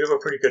items, so you have a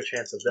pretty good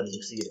chance of them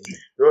succeeding.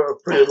 You have a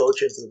pretty low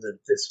chance of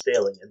this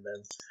failing and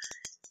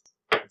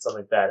then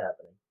something bad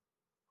happening.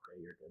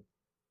 Okay, you're good.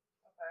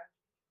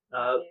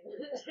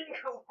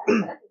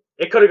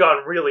 It could have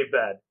gone really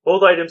bad.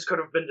 Both items could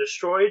have been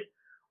destroyed,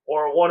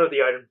 or one of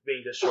the items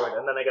being destroyed,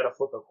 and then I gotta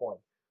flip a coin.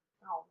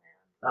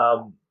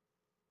 Oh man.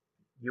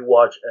 You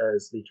watch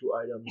as the two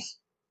items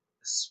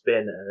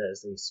spin, and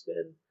as they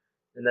spin,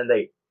 and then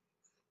they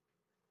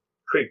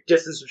create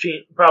distance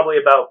between probably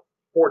about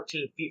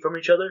 14 feet from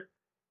each other,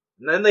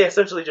 and then they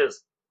essentially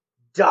just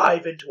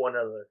dive into one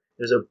another.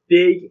 There's a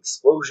big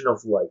explosion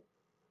of light,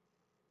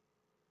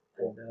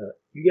 and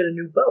you get a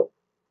new bow.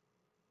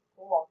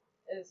 Cool.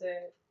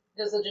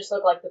 Does it just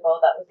look like the bow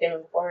that was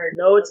given before?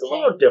 No, it's a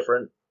little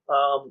different.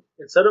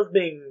 Instead of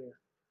being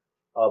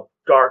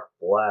dark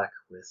black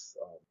with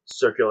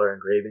circular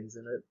engravings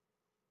in it,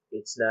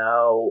 it's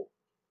now,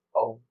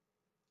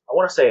 I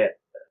want to say it,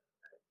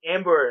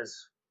 amber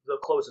is the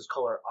closest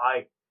color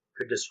I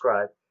could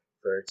describe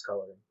for its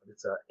coloring. But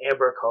it's an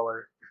amber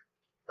color.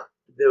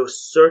 Those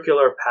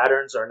circular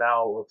patterns are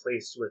now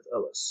replaced with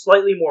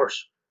slightly more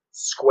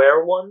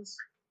square ones.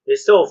 They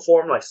still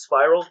form like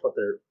spirals, but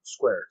they're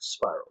square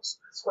spirals.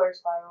 Square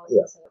spirals.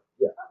 Yeah.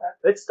 Yeah.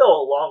 Okay. It's still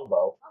a long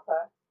bow.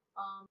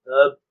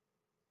 Okay.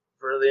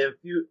 For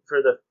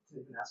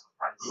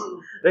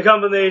the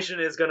combination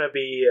is gonna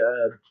be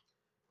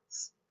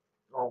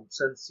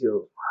since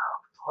you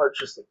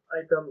purchased the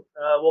item,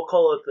 we'll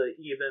call it the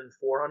even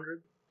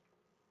 400.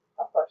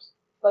 Of course.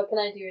 But can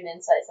I do an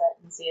insight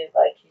set and see if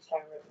she's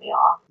trying to rip me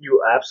off?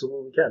 You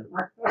absolutely can.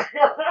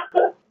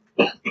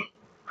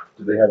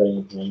 Do they have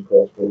any hand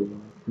crossbows?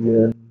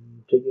 You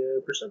can take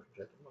a perception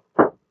check.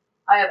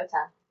 I have a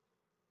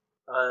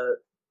 10.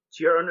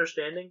 To your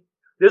understanding,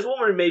 this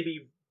woman may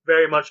be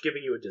very much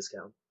giving you a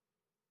discount.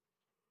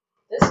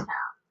 Discount?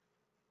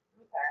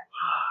 Okay.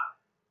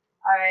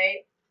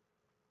 Alright.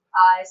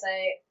 I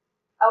say,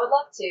 I would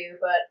love to,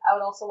 but I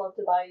would also love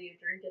to buy you a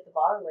drink at the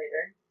bar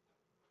later.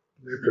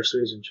 Your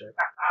persuasion check.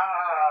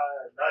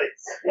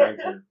 Nice.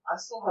 I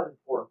still have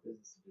important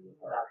business to do with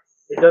that.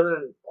 It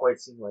doesn't quite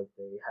seem like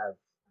they have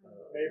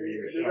Maybe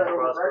you hand can do that over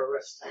crossbows.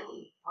 breakfast.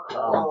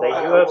 They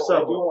do have I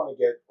some. do want to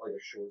get like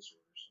a short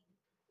sword or something.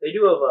 They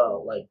do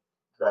have like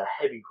the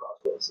heavy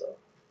crossbows though.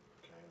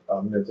 Okay.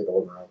 I'm gonna take a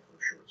look around for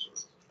short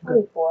swords.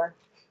 24.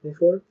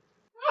 24?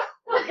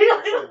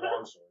 Actually,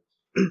 long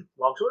swords.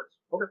 Long swords?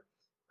 Okay.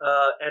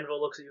 Anvil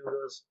looks at you and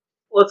goes,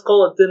 "Let's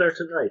call it dinner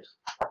tonight.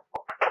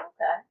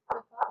 Okay,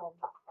 no problem.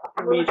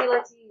 What Meet- would you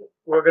like to eat?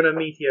 We're gonna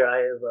meet here. I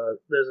have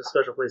there's a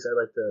special place I'd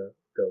like to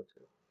go to."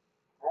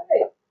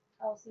 Alright.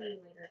 I'll see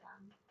you later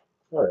then.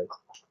 All right.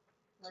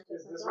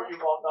 Is this what you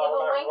walked Give out a of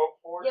that wink. rope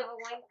for? Give a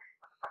wink.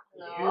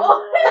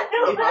 No.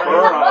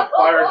 Burn on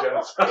fire,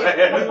 genocide.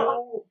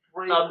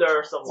 There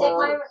are some Take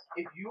my...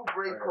 If you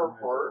break her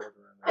heart,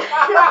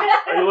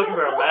 Are you looking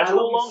for a magical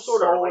That would be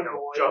longsword so or like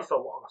annoying. just a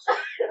longsword?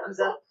 because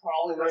that's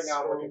probably Right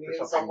now, I'm looking swinging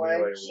for in some something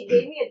way. new. She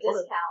gave me a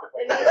discount.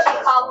 It means That's she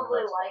fine,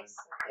 probably that's likes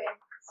me.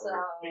 So...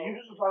 But you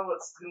just were talking about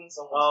stealing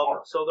someone's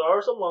heart. So there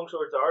are some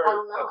longswords. There are I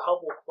don't know. a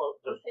couple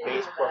just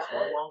base plus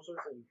one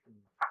longswords that you can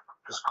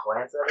just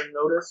glance at and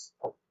notice.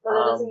 But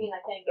that doesn't mean I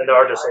can't get And there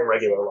are my just some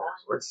heart at the regular same time.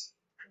 longswords.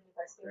 If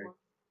I steal one.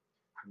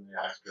 Can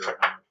I ask her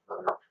how much for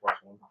plus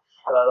one?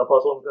 The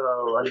plus one's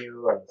gonna run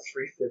you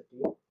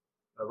 350.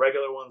 A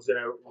regular one's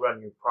gonna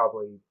run you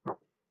probably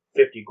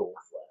 50 gold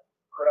flat.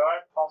 Could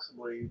I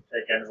possibly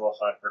take Angelo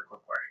aside for a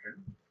quick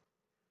question?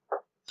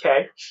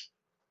 Okay.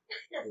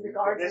 The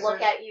guards This look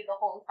is- at you the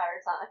whole entire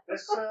time.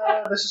 This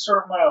is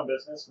sort of my own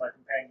business. My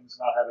companion's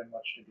not having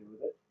much to do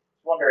with it.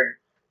 Wondering,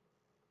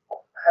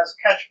 has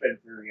Ketch been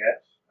through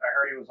yet? I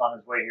heard he was on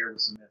his way here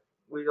with some.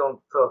 We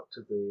don't talk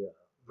to the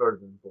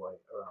Verdant boy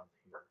around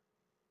here.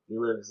 He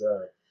lives,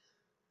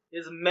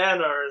 his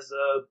manor is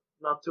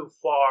not too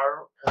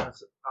far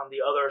on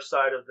the other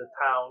side of the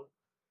town.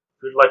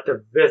 If you'd like to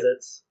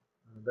visit,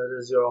 that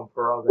is your own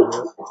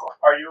prerogative.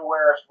 Are you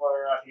aware as to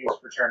whether or not he's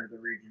returned to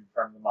the region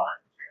from the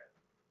mines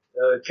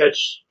yet?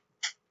 Ketch,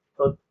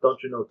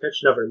 don't you know,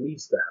 Ketch never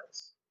leaves the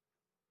house.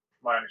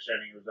 My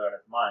understanding he was out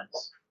at the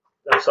mines.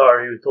 I'm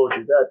sorry who told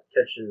you that.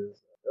 Ketch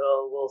is,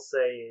 we'll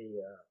say,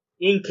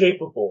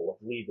 incapable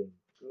of leaving.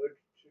 Good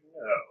to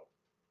know.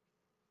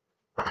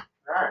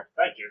 Alright,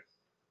 thank you.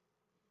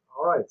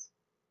 Alright.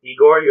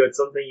 Igor, you had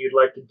something you'd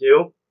like to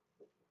do?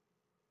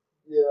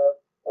 Yeah,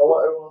 I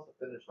want everyone else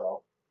to finish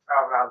off.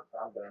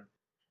 I'm done.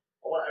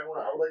 I would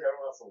like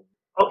everyone else to leave.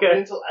 Okay. Wait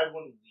until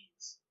everyone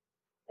leaves.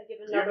 I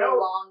give You another know-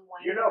 long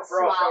wink. you know and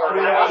for all smile sure-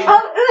 at Yeah,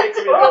 everyone. takes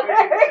me a minute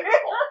to take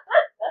this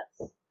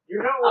call. You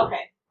know,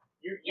 Okay.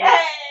 you Yay!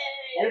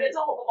 I get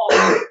to hold the ball.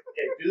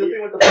 Okay, do the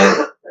thing with the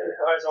ball.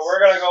 Alright, so we're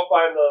gonna go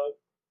find the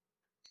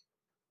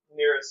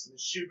nearest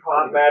Shoot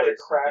magic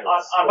crack.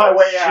 On my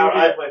way out,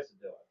 the place to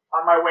do it.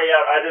 on my way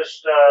out, I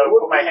just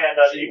put my hand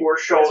on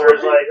Igor's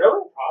shoulders, like,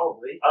 really?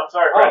 Probably. I'm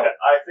sorry, Oh. Brenda.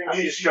 I think I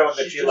mean, she's shown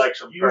that she just likes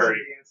some usually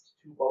furry. danced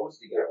two bows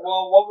together.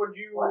 Well, what would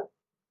you? What?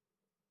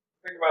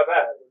 think about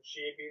that. Would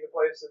she be the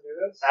place to do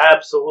this?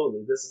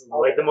 Absolutely. This is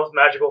like the most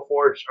magical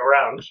forge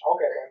around.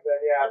 Okay, then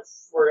yeah,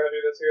 we're gonna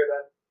do this here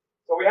then.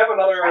 So we have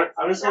another.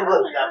 I'm just gonna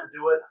let them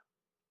do it.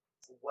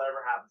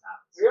 Whatever happens,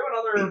 happens. We have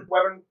another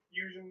weapon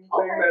fusion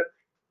thing that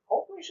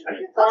hopefully should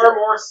be I far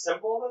more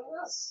simple than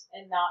this.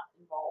 And not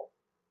involve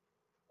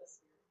the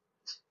spirit.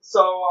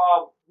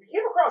 So we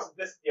came across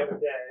this the other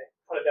day.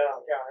 Put it down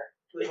on the counter.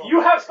 If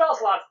you have spell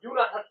slots, do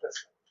not touch this.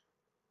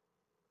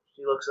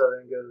 She looks at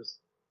it and goes,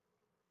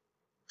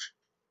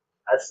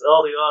 "That's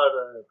all the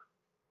odd.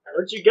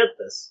 Where'd you get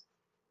this?"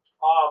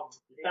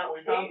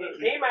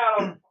 It came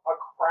out of a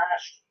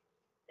crashed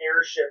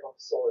airship of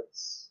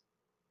sorts.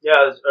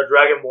 Yeah, it's a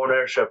Dragonborn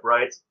airship,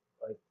 right?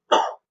 Like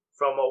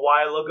from a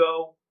while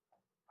ago.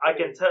 I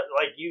can tell.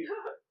 Like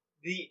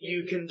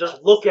you can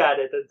just look at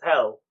it and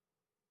tell.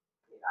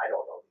 I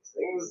don't know these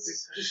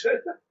things.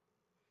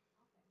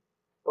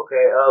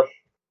 Okay.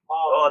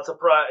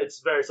 It's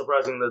very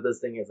surprising that this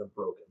thing isn't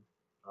broken.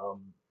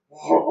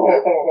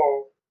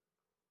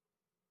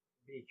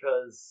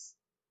 Because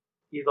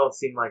you don't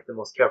seem like the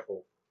most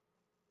careful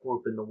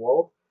group in the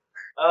world.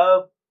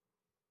 Well,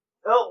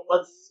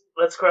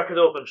 let's crack it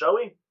open, shall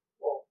we?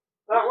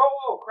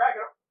 Whoa, crack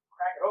it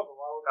open.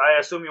 Why would I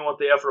assume you want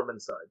the Ephraim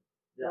inside.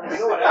 Yes. You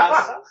know what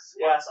happens?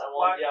 Yes, I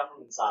want the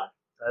from inside.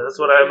 That's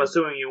what I'm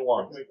assuming you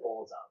want. Make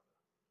bullets out.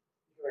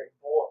 You can make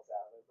bullets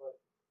out of it, but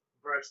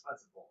Very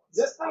expensive bullets.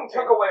 this thing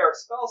took away our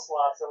spell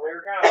slots, and we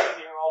were kind of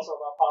thinking also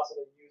about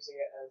possibly using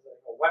it as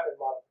like a weapon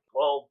modifier.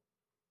 Well,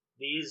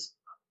 these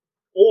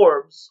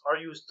orbs are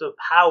used to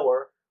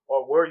power,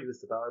 or were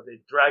used to power,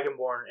 the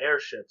Dragonborn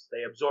airships.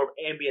 They absorb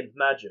ambient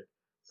magic.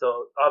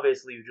 So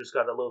obviously you just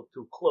got a little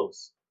too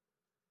close.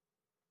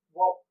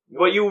 Well,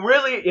 But you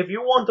really, if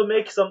you want to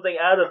make something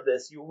out of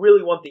this, you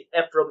really want the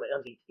Ephraim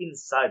on the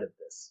inside of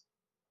this.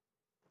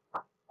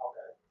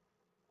 okay.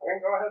 I mean,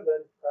 go ahead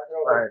then. Crack it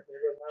open. Alright. There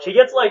goes my She one.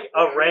 gets like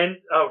a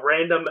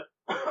random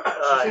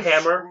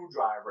hammer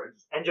Screwdriver.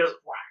 and just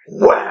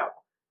wow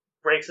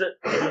breaks it.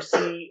 And you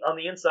see on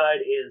the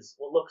inside is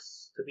what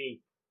looks to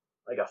be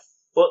like a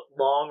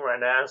foot-long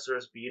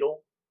rhinoceros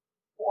beetle.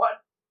 What?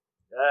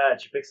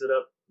 And she picks it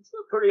up. It's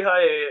a pretty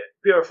high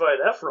purified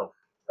Ephraim.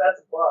 That's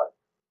a bug.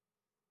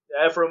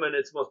 The Ephraim in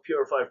its most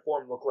purified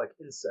form look like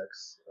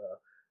insects.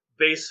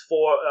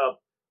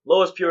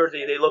 Lowest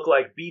purity, they look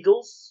like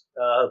beetles.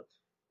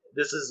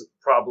 This is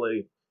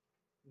probably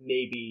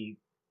maybe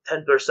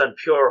 10%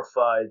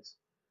 purified.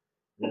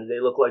 And they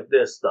look like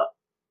this stuff.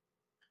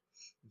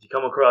 If you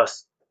come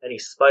across any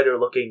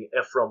spider-looking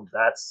Ephraim,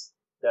 that's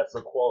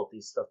the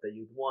quality stuff that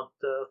you'd want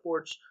to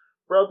forge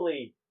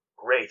probably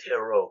great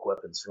heroic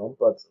weapons from,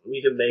 but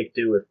we can make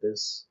do with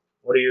this.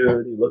 What are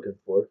you looking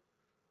for?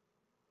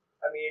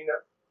 I mean,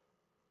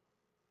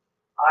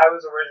 I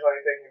was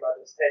originally thinking about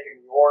just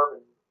taking the orb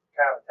and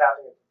kind of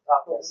tapping it to the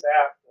top of my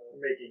staff.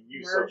 Making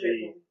use of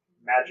the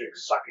magic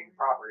sucking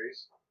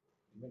properties.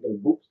 Making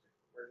a boot.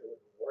 Merge it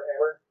with the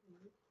Warhammer.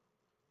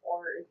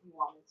 Or if you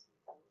wanted to.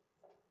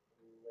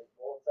 Make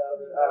bullets out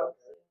of it. I don't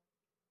care.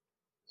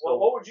 Well,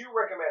 what would you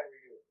recommend we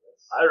do with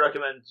this? I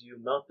recommend you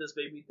melt this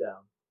baby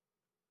down,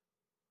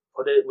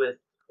 put it with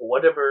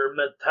whatever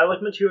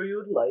metallic material you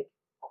would like,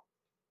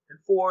 and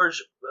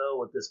forge, well,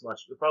 with this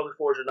much, you'll probably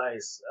forge a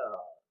nice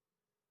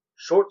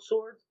short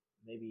sword,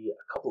 maybe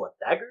a couple of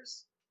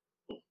daggers,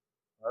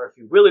 or if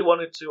you really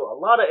wanted to, a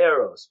lot of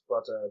arrows,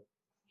 but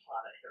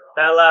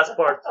that last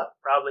part,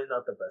 probably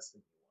not the best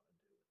thing you want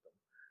to do with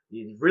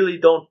them. You really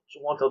don't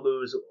want to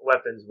lose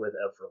weapons with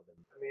Ephraim.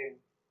 I mean,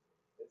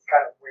 it's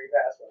kind of way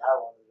past what I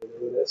wanted to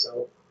do with it,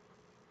 so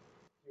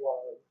you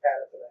want to add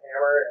it to the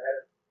hammer and add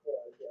it,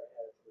 add it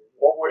to the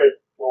What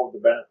would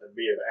the benefit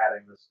be of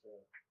adding this to?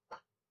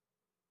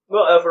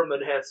 Well, Ephraim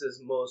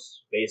enhances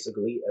most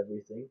basically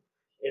everything.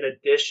 And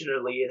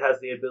additionally, it has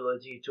the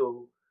ability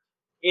to,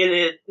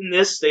 in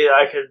this state,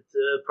 I could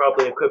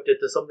probably equip it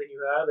to something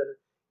you have, and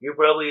you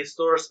probably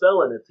store a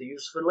spell in it to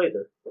use for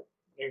later,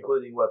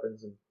 including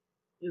weapons and,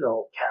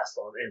 cast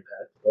on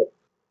impact. But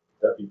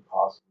That'd be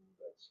possible.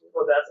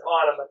 But that's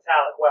on a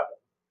metallic weapon.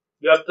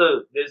 you have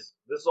to, this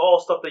is all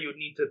stuff that you would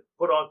need to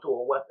put onto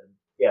a weapon.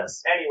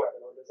 Yes. Any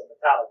weapon, or just a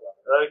metallic weapon.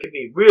 It could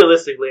be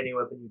realistically any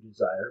weapon you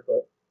desire,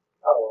 but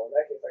Oh, well, in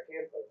that case, I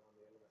can put it on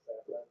the end of my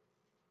staff then.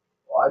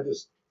 Well, I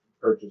just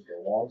purchased a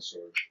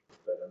longsword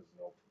that has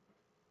no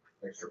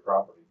extra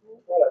property.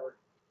 Whatever.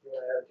 You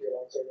want to add it to your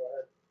longsword, go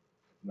ahead.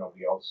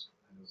 Nobody else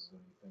has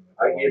anything.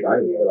 I gave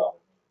you it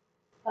all.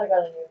 I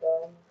got a new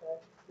bow.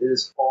 Okay. It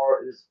is far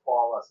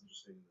less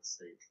interesting than the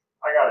state.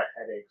 I got a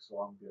headache,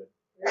 so I'm good.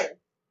 Really?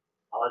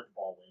 I like the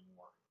ball way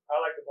more. I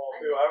like the ball,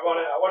 too. I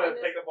wanted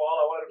to take the ball,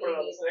 I wanted to put it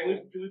on this thing.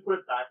 Can we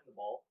put it back in the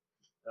ball?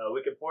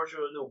 we can forge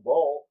you a new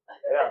ball.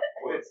 Yeah.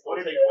 Will it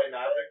take away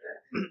magic?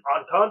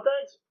 On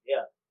contact?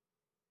 Yeah.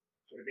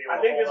 Would it be I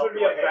able to think this hold would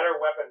up be to a my head? better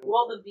weapon.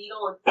 Will the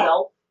beetle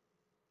itself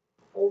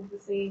hold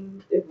the same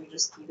if we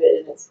just keep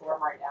it in its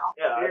form right now?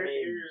 Yeah, I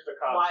mean, Here's the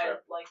Why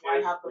concept. why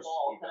have the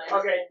ball? Can I just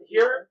Okay, hold the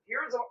beetle?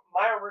 here's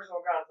my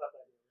original concept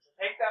idea. So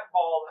take that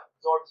ball that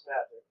absorbs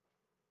magic,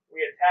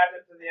 we attach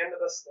it to the end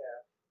of the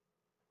staff,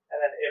 and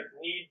then if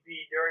need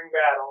be during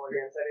battle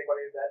against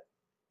anybody that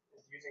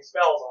is using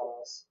spells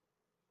on us,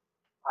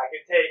 I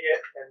could take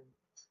it and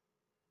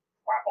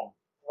Whap them.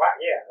 whack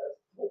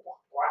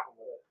them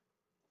with it.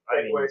 I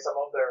Take mean, away some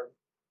of their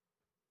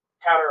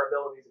counter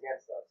abilities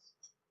against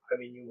us. I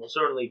mean, you most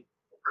certainly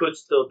could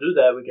still do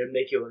that. We can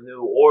make you a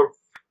new orb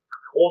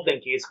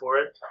holding case for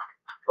it,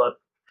 but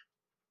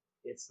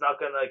it's not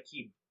gonna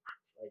keep.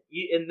 Like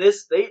in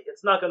this state,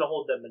 it's not gonna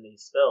hold that many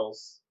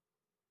spells.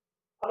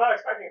 I'm not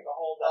expecting it to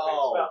hold that many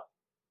Oh. spells.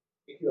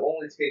 It can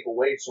only take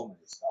away so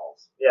many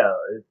spells. Yeah,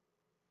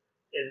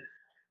 and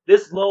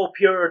this low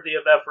purity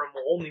of Ephraim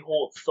will only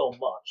hold so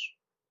much.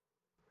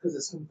 Because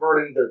it's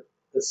converting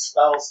the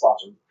spell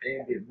slots of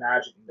ambient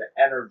magic into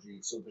energy,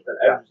 so that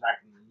Yeah. energy's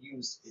not going to be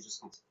used, it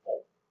just gets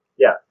full.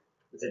 Yeah.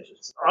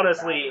 It's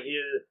Honestly,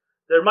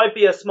 there might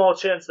be a small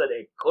chance that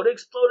it could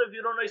explode if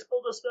you don't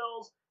explode the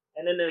spells,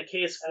 and in the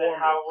case And then form,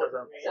 how it would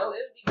doesn't. we- So it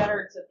would be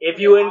better to. If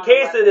put you on a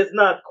encase it, weapon. it's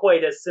not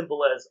quite as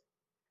simple as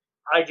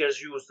I just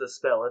used the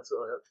spell. It's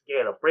you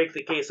gotta break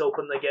the case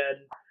open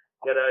again,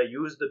 you gotta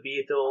use the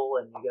beetle,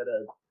 and you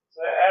gotta.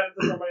 So add it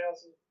to somebody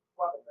else's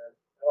weapon then.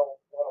 I don't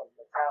want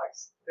a metallic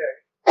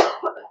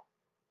stick.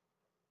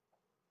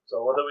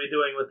 So what are we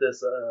doing with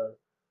this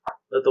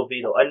little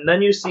beetle? And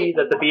then you see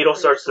that the beetle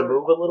starts to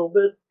move a little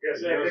bit.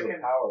 Yes, Use the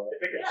power.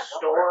 if it can Yeah,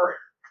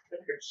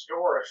 go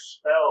store a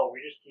spell,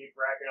 we just keep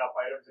racking up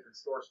items that can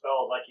store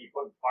spells. I keep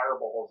putting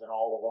fireballs in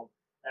all of them,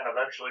 and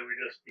eventually we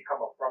just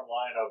become a front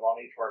line of on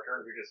each of our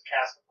turns we just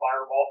cast a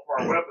fireball from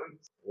our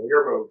weapons.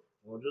 Your move.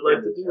 What would you like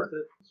to do with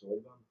it?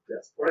 Sword gun.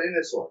 Yes, put it in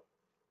this one,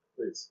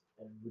 please.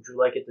 And would you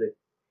like it to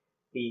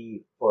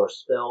be for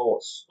spell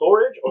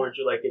storage, or would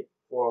you like it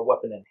for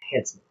weapon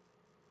enhancement?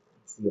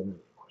 That's the only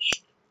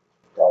question.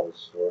 Probably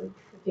storage.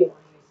 If you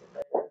want to use it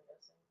later, I'm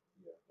guessing.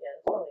 Yeah,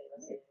 that's probably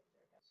the same.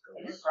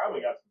 You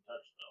probably got some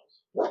touch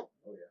spells.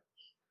 Oh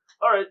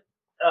yeah. All right.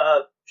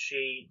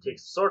 She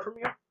takes the sword from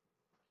you.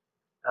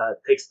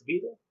 Takes the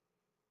beetle.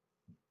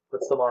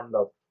 Puts them on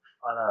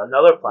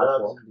another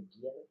platform.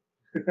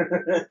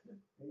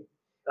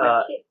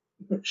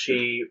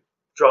 She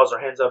draws her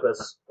hands up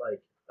as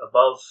like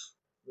above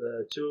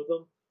the two of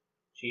them.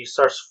 She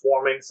starts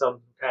forming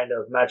some kind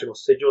of magical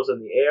sigils in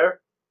the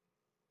air.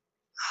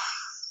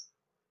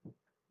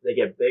 They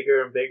get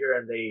bigger and bigger,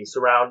 and they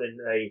surround in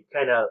a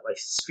kind of like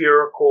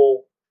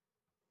spherical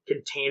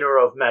container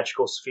of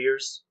magical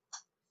spheres,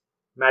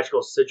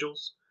 magical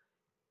sigils,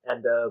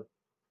 and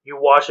you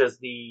watch as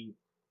the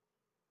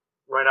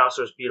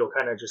rhinoceros beetle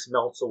kind of just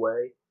melts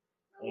away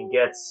and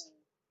gets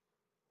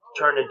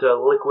turned into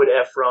liquid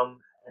Ephraim,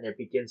 and it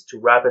begins to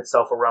wrap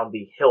itself around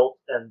the hilt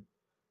and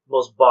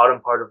most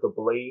bottom part of the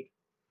blade,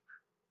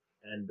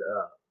 and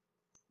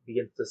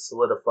begins to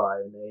solidify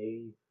in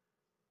a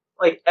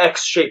like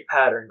X-shaped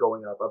pattern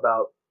going up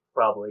about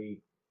probably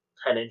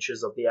 10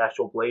 inches of the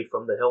actual blade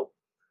from the hilt.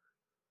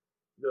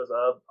 He goes,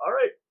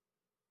 alright.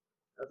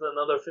 That's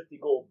another 50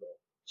 gold though.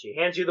 She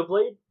hands you the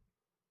blade.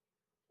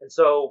 And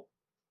so,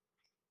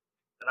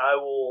 and I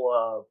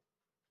will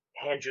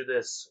hand you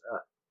this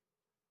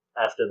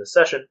after the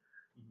session.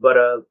 But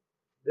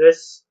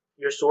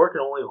your sword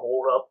can only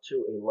hold up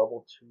to a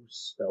level 2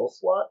 spell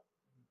slot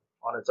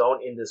on its own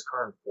in this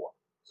current form.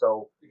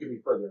 So, It can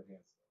be further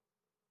enhanced.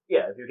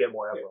 yeah, if you get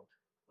more Ephraim.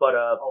 But,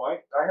 Oh,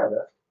 I have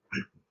that.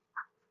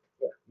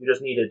 yeah, you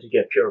just need it to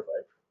get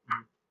purified.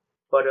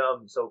 But,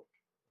 so,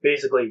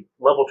 basically,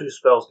 level 2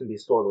 spells can be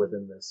stored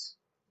within this.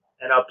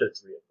 And up to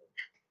 3 of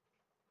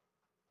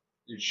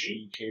them. Is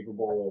she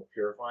capable of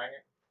purifying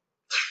it?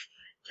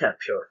 Can't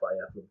purify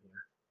Ephraim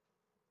here.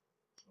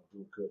 Oh,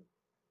 who could?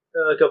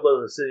 A couple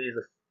of the cities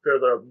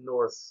further up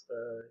north,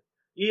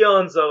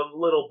 Eon's a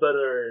little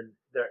better in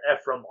their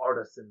Ephraim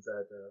artisans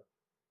at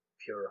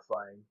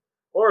purifying.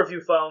 Or if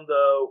you found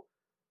a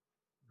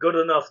good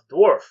enough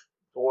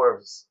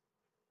dwarves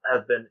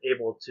have been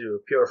able to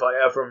purify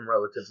Ephraim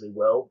relatively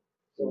well.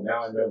 So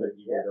now I know that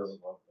Igor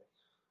doesn't love me.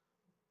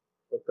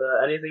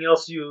 But anything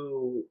else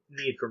you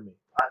need from me?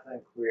 I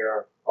think we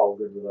are all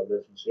good with our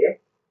business here.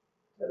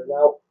 Let it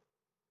out.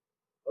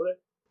 Okay.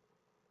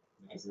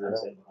 Thank you for your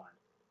help.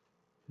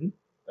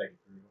 Thank you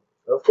for your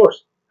help. Of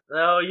course.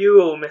 Now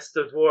you,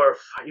 Mr. Dwarf,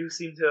 you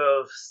seem to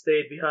have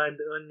stayed behind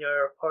when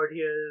your party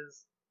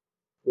is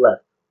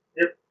left.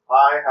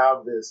 I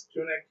have this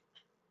tunic.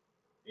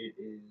 It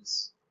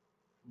is,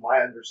 my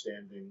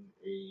understanding,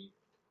 a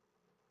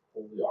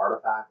holy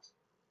artifact.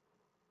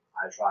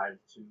 I tried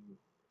to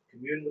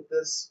commune with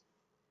this,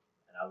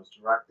 and I was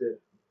directed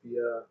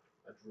via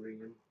a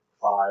dream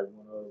by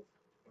one of,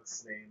 what's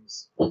his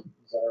name's?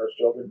 Zara's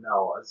children?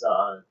 No,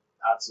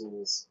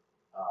 Atzel's,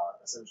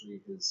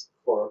 essentially his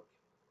clerk,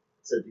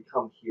 said to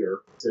come here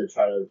to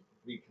try to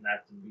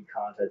reconnect and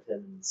recontact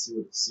him and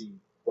see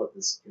what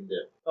this can do.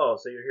 Oh,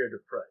 so you're here to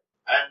pray.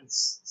 And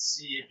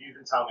see if you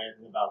can tell me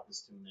anything about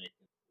this tunic.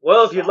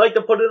 Well, if you'd like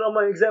to put it on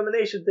my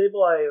examination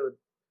table, I would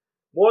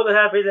more than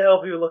happy to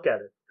help you look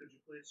at it. Could you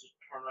please just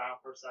turn around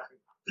for a second?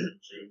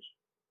 Change.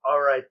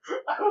 Alright,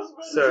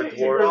 Sir She's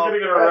Dwarf. gonna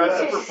get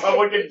arrested for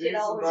public Take it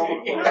all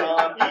indecency.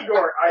 wrong.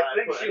 Igor, I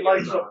think she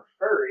likes a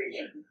furry.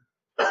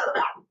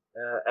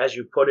 As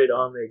you put it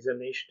on the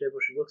examination table,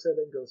 she looks at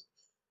it and goes,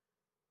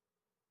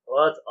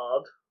 "Well, that's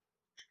odd.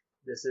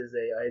 This is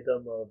a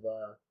item of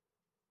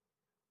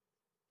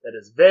that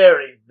is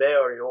very,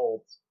 very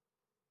old.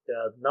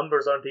 The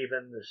numbers aren't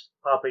even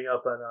popping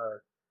up on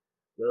our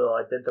little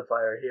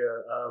identifier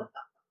here.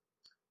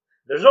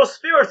 There's no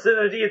spirits in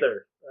it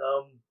either.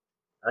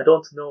 I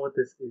don't know what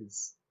this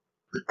is.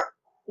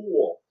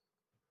 Cool.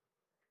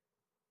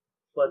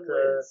 But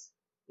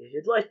if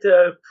you'd like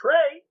to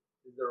pray,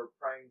 Is there a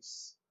praying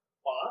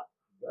spot?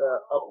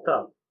 up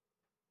top."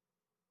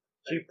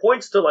 She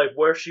points to like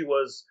where she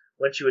was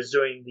when she was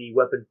doing the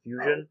weapon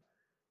fusion.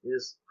 You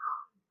just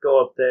go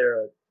up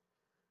there.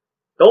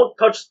 Don't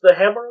touch the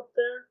hammer up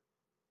there,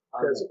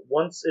 because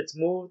once it's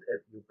moved,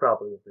 you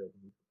probably won't be able to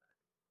move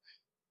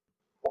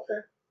it.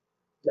 Okay.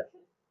 Yeah.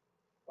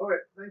 Okay,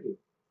 thank you.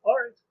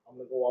 Alright. I'm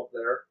gonna go up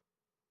there.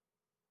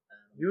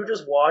 You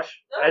just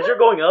watch. As you're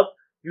going up,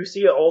 you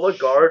see all the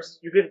guards.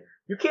 You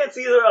can't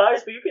see their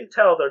eyes, but you can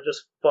tell they're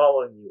just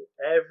following you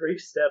every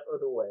step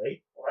of the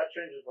way. Well, that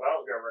changes what I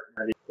was going to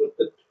recommend. Put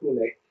the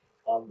tunic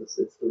on it's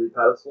 3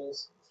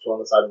 pedestals. It's 2 on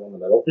the side and 1 in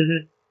the middle.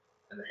 Mm-hmm.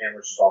 And the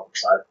hammer's just off to the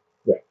side.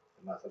 Yeah.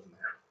 I'm not touching the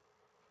hammer.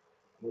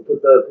 I'm gonna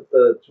put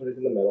the tunic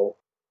in the middle,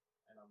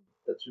 and on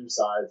the 2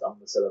 sides, I'm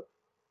gonna set up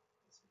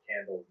some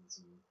candles and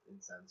some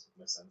incense with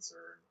my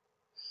censer,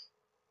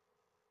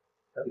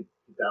 and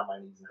get down on my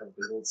knees and have a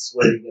big old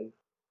swig and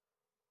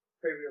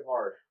pray real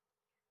hard.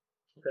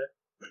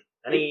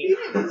 Any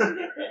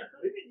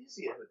Maybe you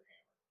see it with the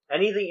hammer.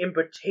 anything in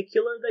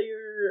particular that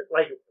you're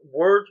like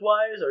words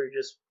wise, or you're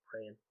just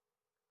praying?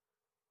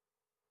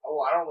 Oh,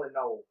 I don't really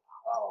know.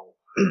 Oh.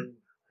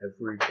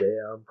 Every day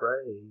I'm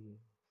praying.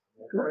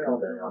 I'm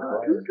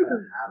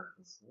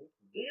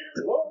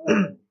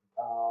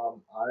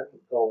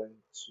going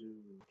to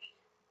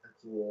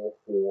roll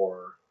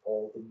for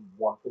all the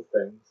wonderful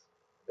things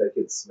that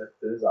get Smith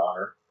in his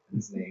honor and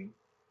his name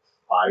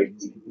by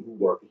these people who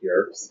work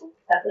here.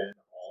 And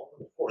all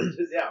the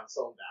forces. Yeah, I'm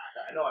so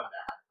bad. I know I'm bad.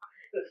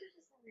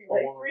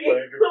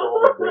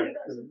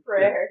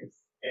 Prayers.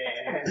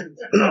 And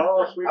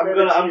Sweet I'm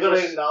baby gonna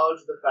Jesus.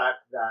 acknowledge the fact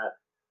that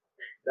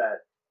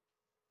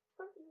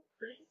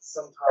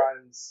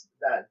sometimes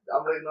I'm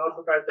gonna acknowledge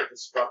the fact that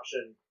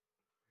destruction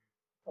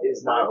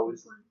is not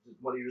always,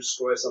 when you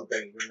destroy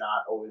something, you're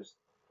not always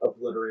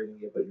obliterating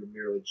it, but you're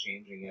merely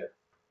changing it.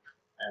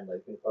 And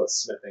like think about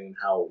smithing and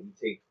how you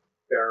take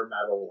bare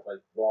metal, like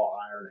raw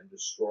iron, and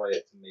destroy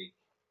it to make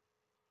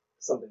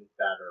something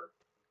better.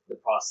 The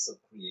process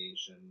of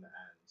creation and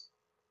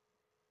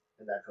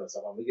that kind of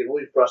stuff. I'm gonna get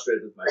really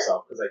frustrated with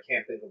myself because I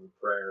can't think of a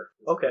prayer.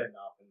 That's Okay. good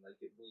enough and like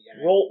get really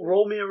angry.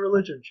 Roll me a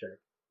religion check.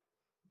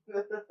 I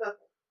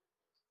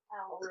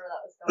don't know where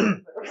that was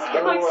going, but it was I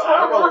don't going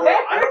know where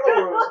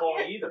it was somewhere.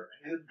 going either.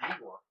 I needed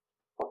more.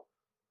 Well,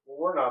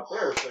 we're not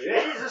there, so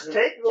yeah. Jesus,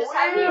 take the Just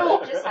have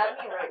wheel. me write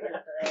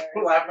your prayers.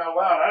 Laugh out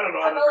loud. I don't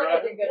know I how feel to like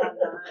I drive. did good on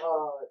that.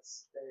 Oh,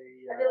 it's a.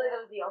 I feel like that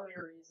was the only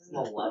it's reason.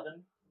 an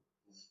 11.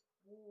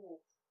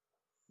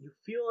 You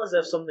feel as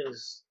if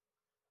something's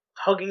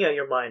tugging at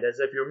your mind, as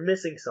if you're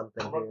missing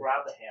something I'm gonna here.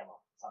 grab the hammer.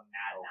 I'm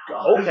mad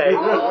now. Okay.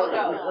 Oh,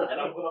 no. And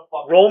I'm gonna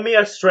fucking Roll me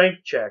a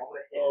strength check. I'm gonna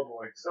hit Oh it.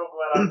 boy, so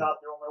glad I'm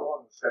not the only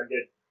one that's gonna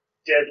get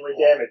deadly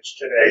damage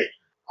today.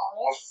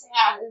 Oh,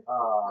 sad.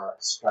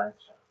 Strength.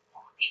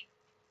 Fuck.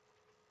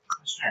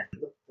 Strength.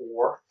 The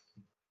 4.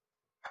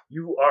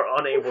 You are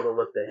unable to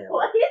lift the hammer.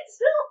 What?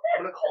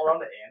 I'm gonna call down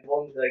the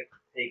anvil and be like,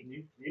 hey, can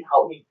you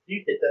help me? Can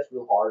you hit this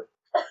real hard?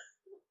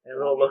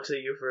 Everyone looks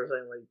at you for a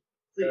second like,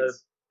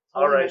 Please.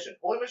 all Holy right. mission.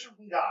 Holy mission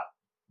from God.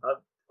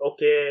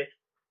 okay.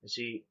 And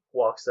she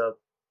walks up.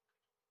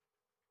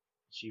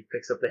 She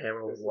picks up the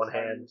hammer with one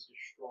hand.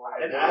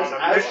 And We're as- on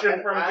a as- mission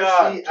and from as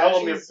God. she- Tell as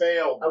them you she's-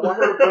 failed. I want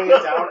her to bring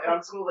it down, and I'm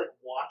just gonna like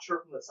watch her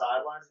from the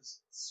sidelines and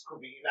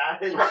scream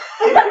at it.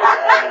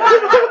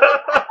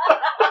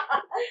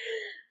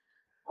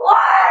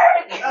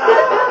 Clark!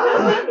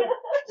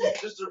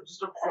 just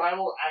a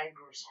primal anger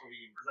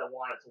scream because I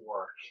want it to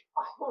work.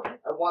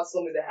 I want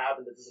something to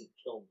happen that doesn't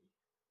kill me.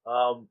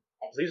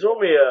 Please roll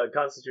me a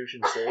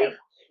Constitution save.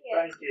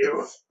 Thank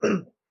you.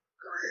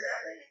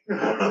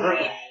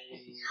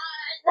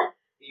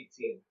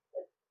 18.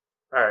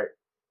 All right.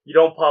 You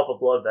don't pop a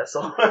blood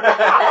vessel, but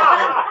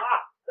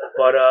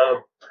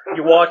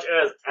you watch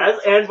as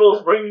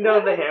Anvil's bringing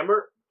down the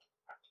hammer.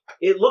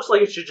 It looks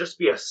like it should just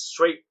be a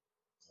straight,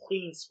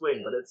 clean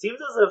swing, but it seems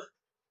as if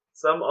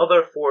some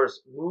other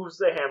force moves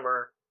the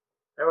hammer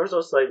ever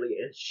so slightly,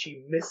 and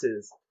she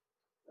misses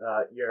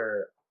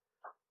your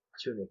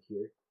tunic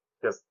here.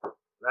 Because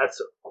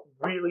that's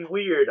really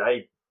weird.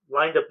 I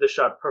lined up the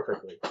shot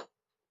perfectly.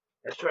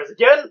 And she tries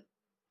again,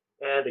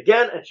 and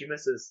she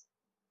misses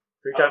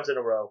 3 times in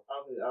a row. I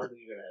don't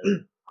think you're gonna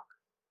hit it.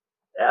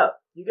 Yeah,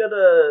 you got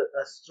a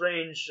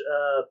strange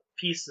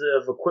piece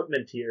of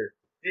equipment here.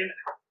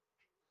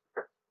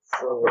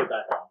 So I'll put it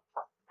back on.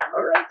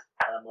 Alright.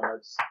 And I'm gonna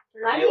just,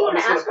 You're not I'm even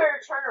just gonna ask her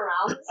to turn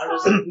around this I'm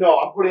time?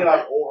 putting it on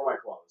over my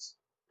clothes.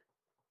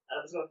 And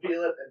I'm just gonna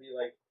feel it and be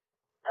like,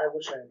 I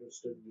wish I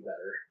understood you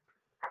better.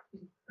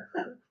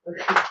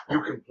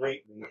 You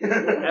complete me.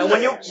 And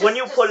when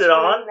you put it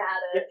on,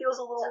 it feels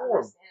a little warm.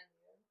 Understand.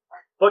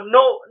 But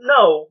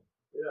no,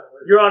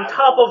 you're on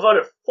top of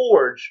a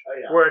forge Oh,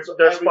 yeah. where So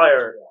there's everything's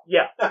fire. warm.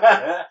 Yeah.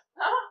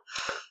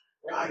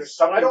 Guys, Why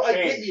something don't I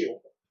get changed. you?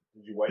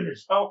 Did you wet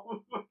yourself?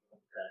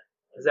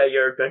 Is that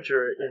your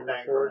adventure in the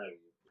Bang forge?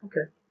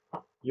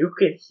 around. You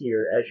can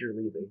hear as you're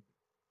leaving.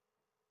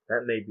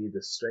 That may be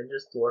the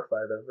strangest dwarf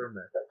I've ever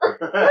met.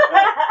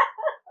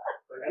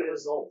 Good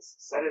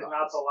results. That is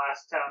not the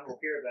last time we'll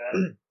hear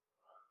that.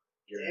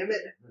 Damn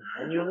it.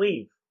 And you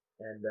leave,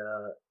 and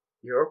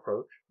you're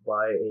approached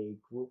by a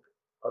group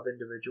of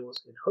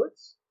individuals in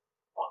hoods.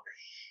 Fuck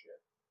shit.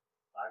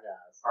 Bye,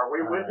 guys. Are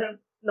we with him?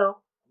 No,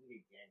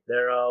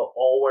 they're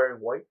all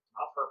wearing white,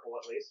 Not purple,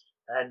 at least.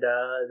 and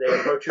they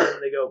approach you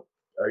and they go,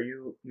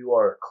 you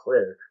are a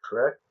cleric,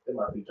 correct?" It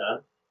might be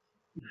time.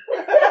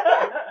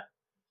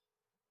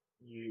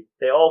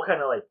 They all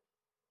kind of like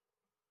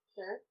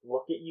Sure.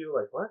 look at you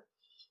like, what?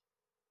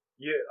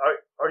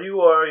 Are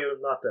you or are you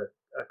not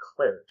a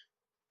cleric?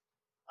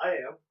 I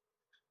am.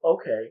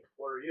 Okay,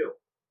 What are you?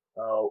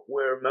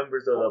 we're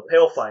members of the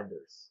Pale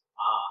Finders.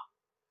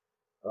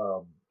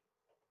 Ah.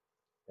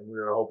 And we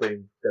were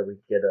hoping that we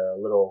could get a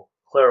little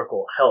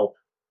clerical help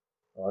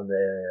on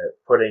the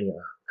putting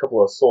a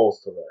couple of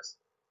souls to rest.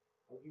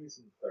 I'll give you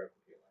some clerical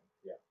healing.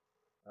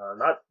 Yeah.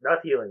 Not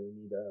healing.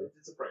 We need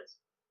It's a phrase.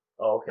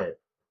 Oh, okay.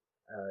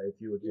 If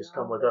you would just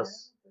come with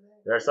us,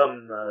 there are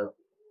some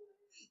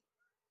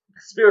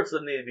spirits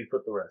that need to be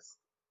put to rest.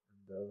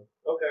 And,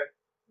 Okay.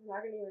 You're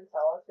not gonna even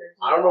tell us. Or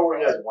I don't know where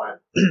you guys went.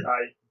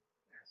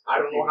 I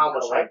don't know how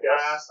much like time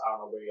passed. I don't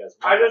know where you guys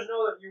went. I just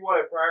know that you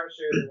wanted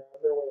privacy and I've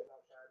been waiting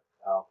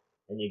outside.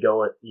 and you go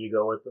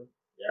with them.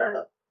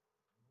 Yeah.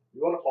 You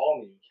want to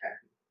follow me? You can.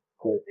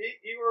 Cool.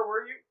 Igor,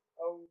 were you?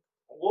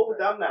 I'm going with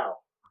them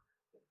now.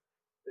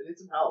 They need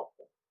some help.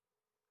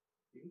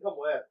 You can come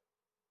with.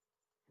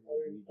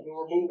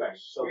 We're moving.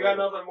 So We got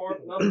nothing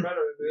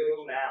better to we do.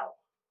 go now.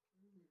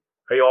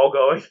 Are you all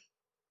going?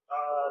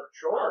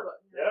 Sure.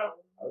 Yeah.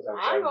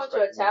 I'm going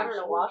to a tavern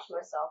to wash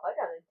myself. I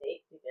got a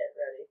date to get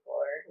ready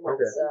for.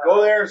 Okay. So,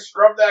 Go there and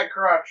scrub that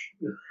crotch.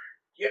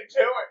 Get to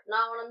it.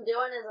 Now what I'm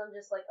doing is I'm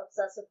just like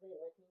obsessively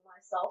licking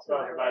myself in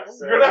my room.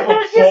 You're gonna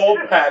have a bald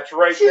patch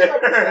right She's there.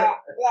 like, "Yeah,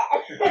 yeah."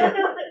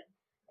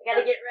 I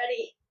gotta get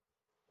ready.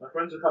 My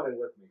friends are coming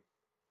with me.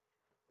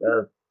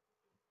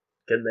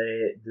 Do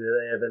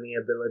they have any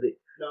ability?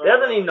 No, They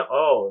have any?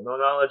 No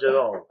knowledge at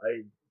all.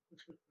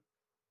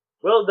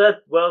 Well, that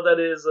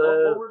is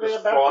What were they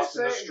Just about cross to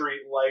in the say?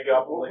 street, leg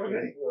up,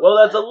 licking. well,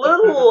 that's a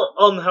little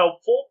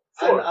unhelpful.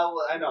 Sure.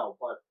 I know,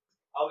 but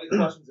I'll get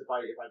questions if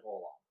I go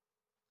along.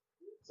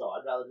 So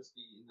I'd rather just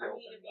be in the I open.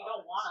 mean, if you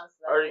don't want us,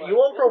 then Are you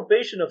on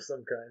probation of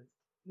some kind?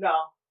 No,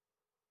 Are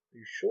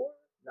you sure?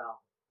 no.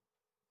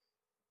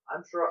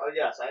 I'm sure.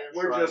 Yes, I am.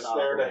 We're sure just I'm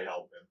not there to on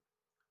help him.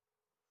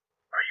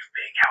 Are you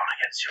being held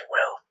against your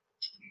will?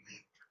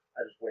 I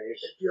just wave.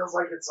 It feels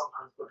like it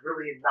sometimes, but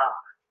really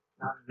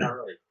not. Not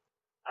really.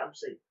 I'm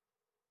safe.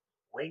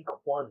 Wink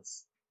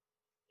once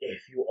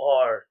if you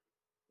are.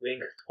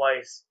 Wink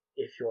twice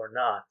if you're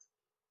not.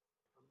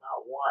 I'm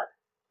not what?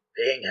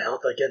 Being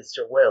held against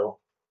your will.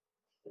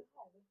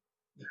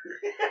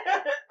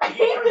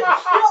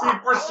 He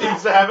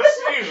proceeds to have a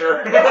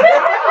seizure.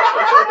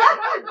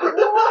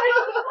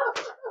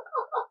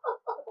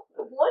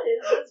 What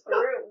is this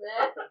group,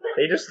 man?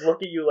 They just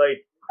look at you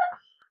like.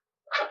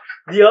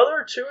 The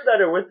other two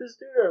that are with this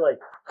dude are like,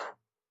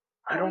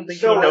 I don't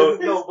think he No, knows.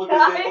 no, but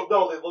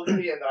they look at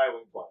me and then I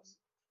wink twice.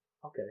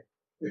 Okay.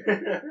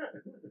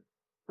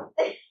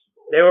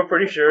 They were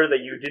pretty sure that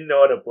you didn't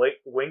know how to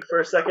wink for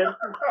a second,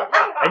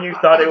 and you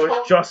thought it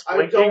was just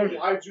blinking.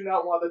 I do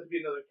not want that to be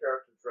another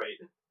character trait.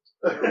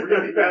 You're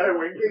really bad at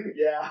winking?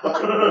 Yeah.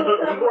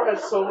 Igor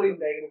has so many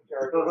negative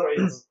character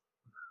traits.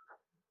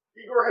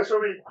 Igor has so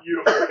many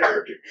beautiful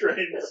character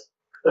traits.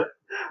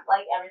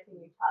 Like everything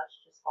you touch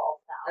just falls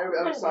down.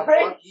 I'm just not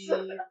Breaks. lucky.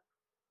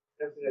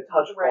 Everything I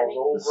touch Ready.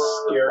 falls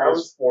over.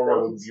 Scariest form that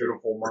of a was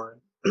beautiful mind.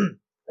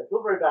 I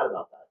feel very bad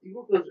about that.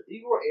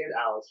 Igor and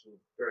Alice feel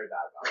very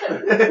bad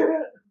about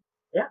that.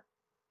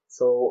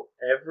 So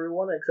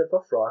everyone except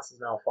for Frost is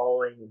now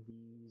following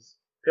these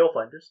Pale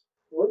Finders.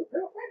 What are the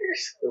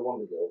Pathfinders? They're one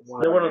of the guilds.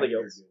 They're one of the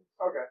guilds.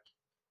 Okay.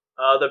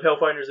 The Pale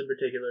Finders in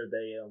particular,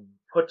 they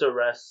put to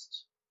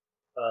rest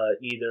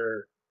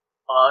either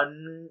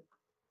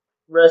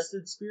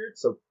unrested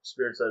spirits, so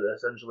spirits that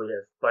essentially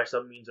have, by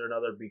some means or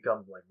another,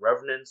 become like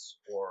revenants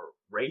or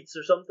wraiths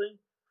or something,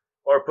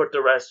 or put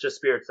to rest just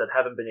spirits that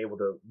haven't been able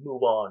to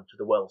move on to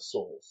the Well of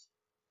Souls.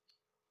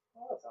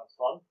 Oh, that sounds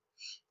fun.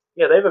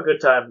 Yeah, they have a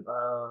good time.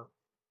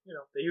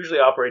 They usually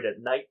operate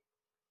at night,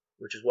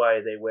 which is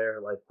why they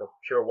wear like the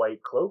pure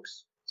white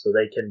cloaks, so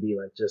they can be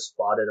like just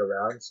spotted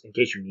around in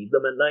case you need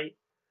them at night.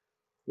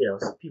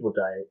 People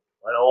die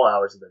at all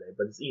hours of the day,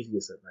 but it's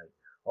easiest at night.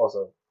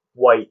 Also,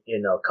 white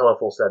in a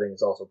colorful setting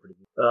is also pretty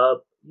good.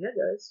 Yeah,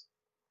 guys,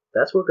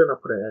 that's where we're gonna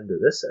put an end to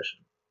this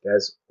session.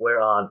 Guys,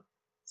 we're on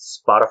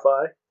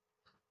Spotify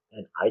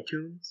and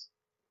iTunes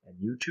and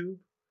YouTube,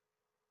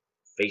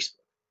 Facebook.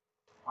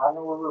 I don't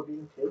know where we're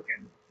being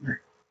taken.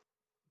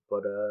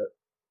 But,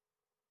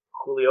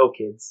 coolio,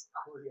 kids.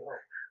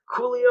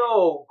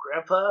 Coolio,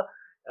 Grandpa.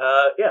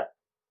 Yeah.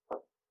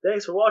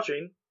 Thanks for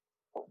watching.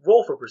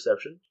 Roll for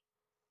perception.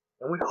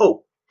 And we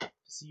hope to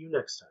see you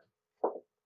next time.